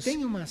você ends,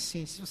 tem uma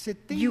ciência, você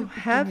tem you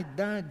a have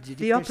oportunidade de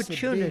the perceber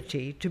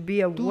opportunity to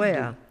be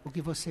aware tudo o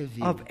que você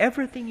viu. of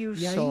everything you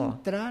E aí saw,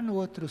 entrar no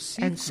outro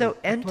ciclo and so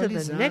enter the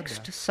atualizada,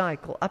 next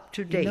cycle up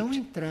to e não date,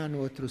 entrar no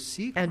outro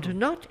ciclo and do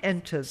not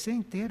enter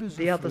sem ter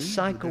the other usufruído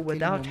cycle daquele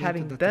without momento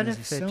having da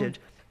transição,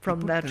 benefited e,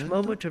 from that portanto,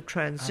 moment of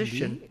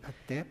transition, ali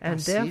até and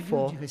passível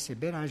therefore de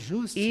receber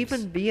ajustes,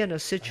 even be in a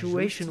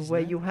situation ajustes,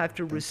 where né? you have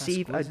to Tantas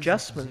receive coisas,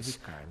 adjustments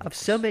inclusive of kármicos.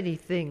 so many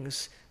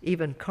things,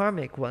 even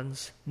karmic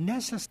ones.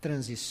 Nessas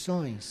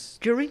transições,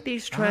 During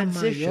these há a maior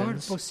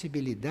transitions,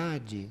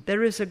 possibilidade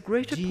there is a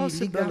greater de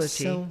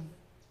possibility ligação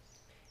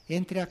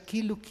entre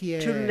aquilo que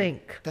to é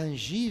link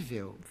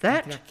tangível, entre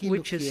that aquilo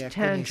which que is é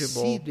tangible,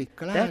 conhecido e that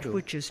claro,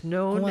 which is com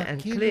known and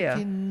aquilo clear,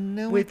 que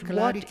não é with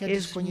claro e what que é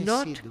is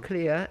not desconhecido.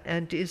 clear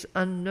and is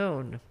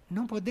unknown.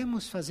 Não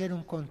podemos fazer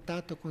um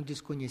contato com o We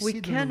desconhecido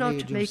no meio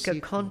cannot de make a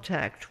ciclo,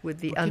 contact with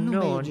the porque no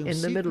meio unknown de in the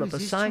ciclo middle of a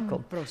existe cycle,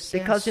 processo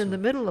because in the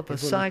middle of a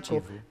cycle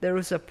evolutivo. there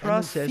is a É no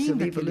process fim of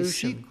daquele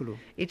evolution. ciclo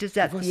It is que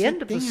at the você end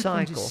of the tem a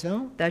cycle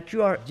condição that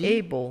you are de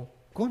able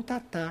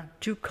contatar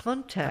to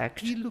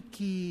contact aquilo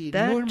que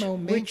that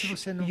normalmente which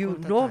você não you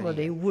contataria,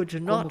 normally would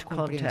not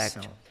como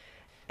compreensão. contact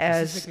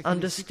Precisa as que aquele ciclo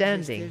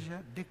understanding,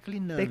 esteja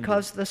declinando.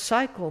 because the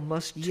cycle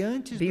must E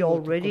antes be do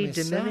outro already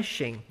começar,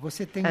 diminishing.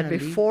 você tem And ali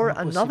before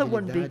uma another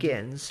one possibilidade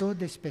begins,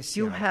 toda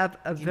especial. you have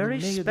a E no very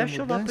meio da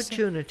special mudança,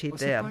 opportunity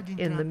você there. pode In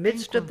entrar the bem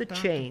midst em of the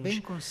contato, bem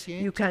change,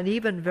 consciente you can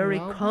even very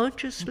com algo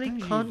consciously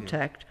intangível,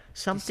 contact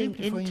something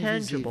sempre foi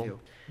intangible invisível,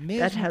 mesmo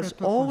that para a has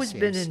tua always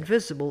been consciência.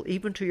 invisible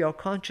even to your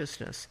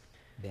consciousness.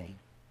 Bem,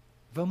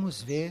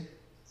 vamos ver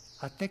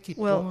até que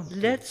Well, ponto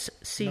let's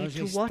see nós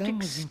já to what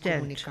estamos em extent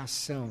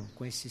comunicação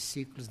com esses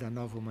ciclos da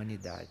nova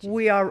humanidade.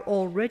 we are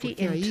already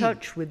Porque in aí,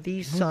 touch with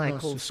these nos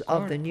cycles nossos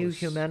of the new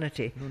corpos,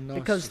 humanity, no nosso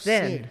because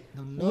then ser,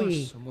 no we,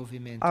 nosso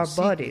movimento our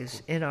cíclico,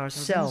 bodies, in nós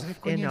vamos ourself,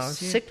 in our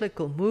reconhecer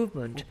cyclical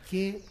movement, o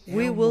que é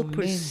we o will momento de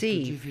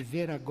perceive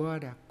viver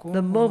agora como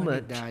the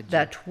moment humanidade.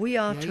 that we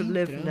are E aí to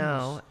live entramos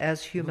now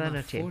as numa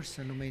humanity.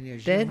 força, numa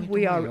energia Then muito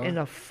we are maior, in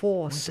a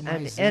force muito and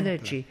mais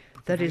energy ampla,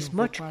 porque that vai is um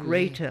much pouco além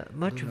greater, do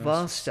much nosso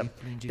vaster,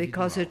 ciclo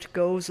because individual. it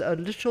goes a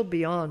little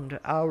beyond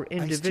our A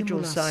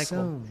individual cycle.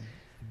 estimulação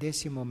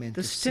desse momento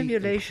The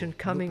stimulation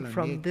cíclico coming do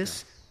from planeta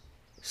this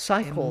é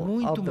cycle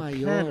muito of the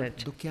maior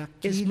planet do que is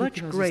aquilo much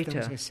que nós greater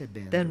estamos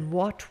recebendo. than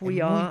what we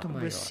É are muito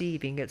maior.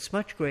 receiving. It's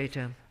much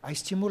greater. A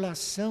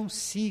estimulação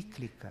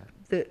cíclica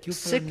The que o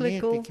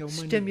cyclical planeta, que a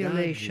humanidade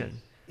stimulation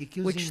e que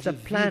os which the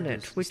indivíduos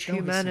planet, which estão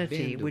humanity,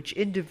 recebendo which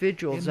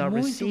individuals é are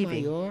muito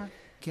receiving maior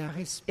que a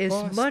is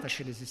resposta much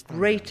que eles estão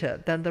greater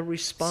dando. than the Se há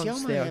response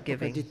uma they are época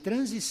de giving.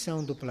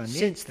 transição do planeta,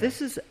 Since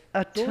this is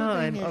a toda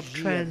a time of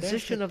energia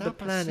transition dessa of the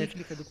etapa planet,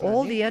 cíclica do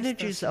all the planeta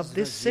energies está se of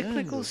this esvaziando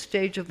cyclical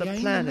stage of e the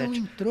ainda planet não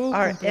entrou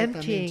are completamente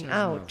emptying as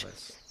out,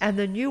 novas. and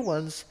the new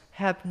ones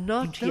have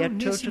not Então, yet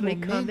nesse totally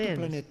come momento in.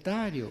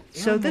 planetário, é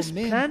So o this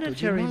momento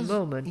planetary de nós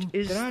moment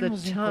is the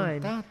entrarmos em time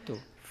contato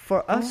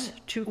for com us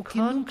to o que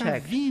nunca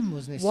contact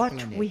vimos nesse what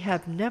planeta. we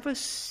have never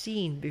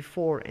seen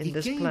before in E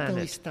this quem então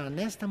planet. está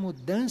nesta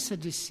mudança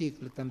de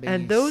ciclo também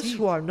And em those si,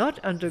 who are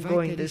not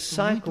undergoing vai ter this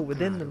isso muito cycle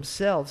within claro.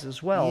 themselves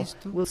as well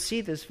Isto will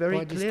see this very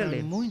pode estar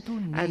clearly. muito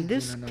unido And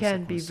this na nossa can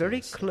be very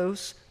consciência.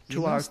 close E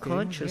to our nós temos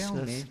consciousness,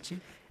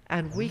 realmente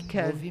and we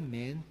can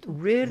movimento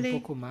really um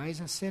pouco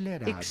mais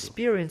acelerado.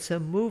 experience a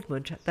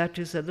movement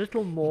that is a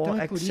little more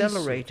Então é por isso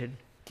accelerated.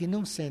 que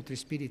num centro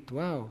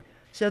espiritual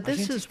So a this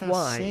gente is está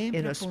why sempre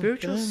in a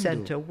spiritual apontando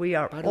center we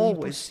are para o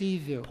always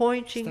impossível,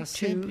 pointing está to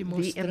sempre the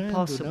mostrando,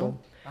 impossible. não?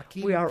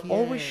 Aquilo We are que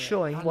always é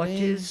showing what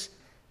além is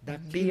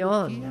daquilo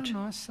beyond que é a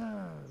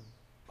nossa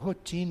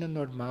rotina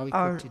normal e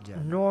our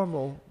cotidiana.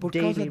 normal Por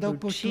causa daily da routine,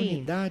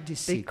 oportunidade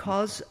cíclica,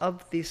 because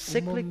of the o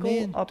cyclical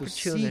momento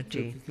opportunity,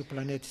 cíclico que o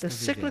planeta está the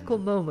cyclical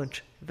vivendo.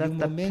 moment E that o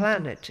the momento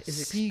planet is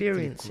cíclico,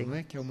 experiencing, não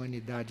é, que a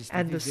humanidade está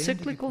and the vivendo e,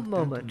 cyclical portanto,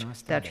 moment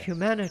nós that também.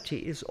 humanity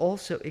is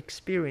also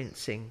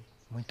experiencing,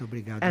 Muito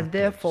obrigado and a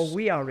therefore todos.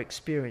 we are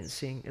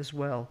experiencing as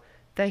well.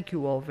 Thank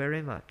you all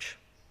very much.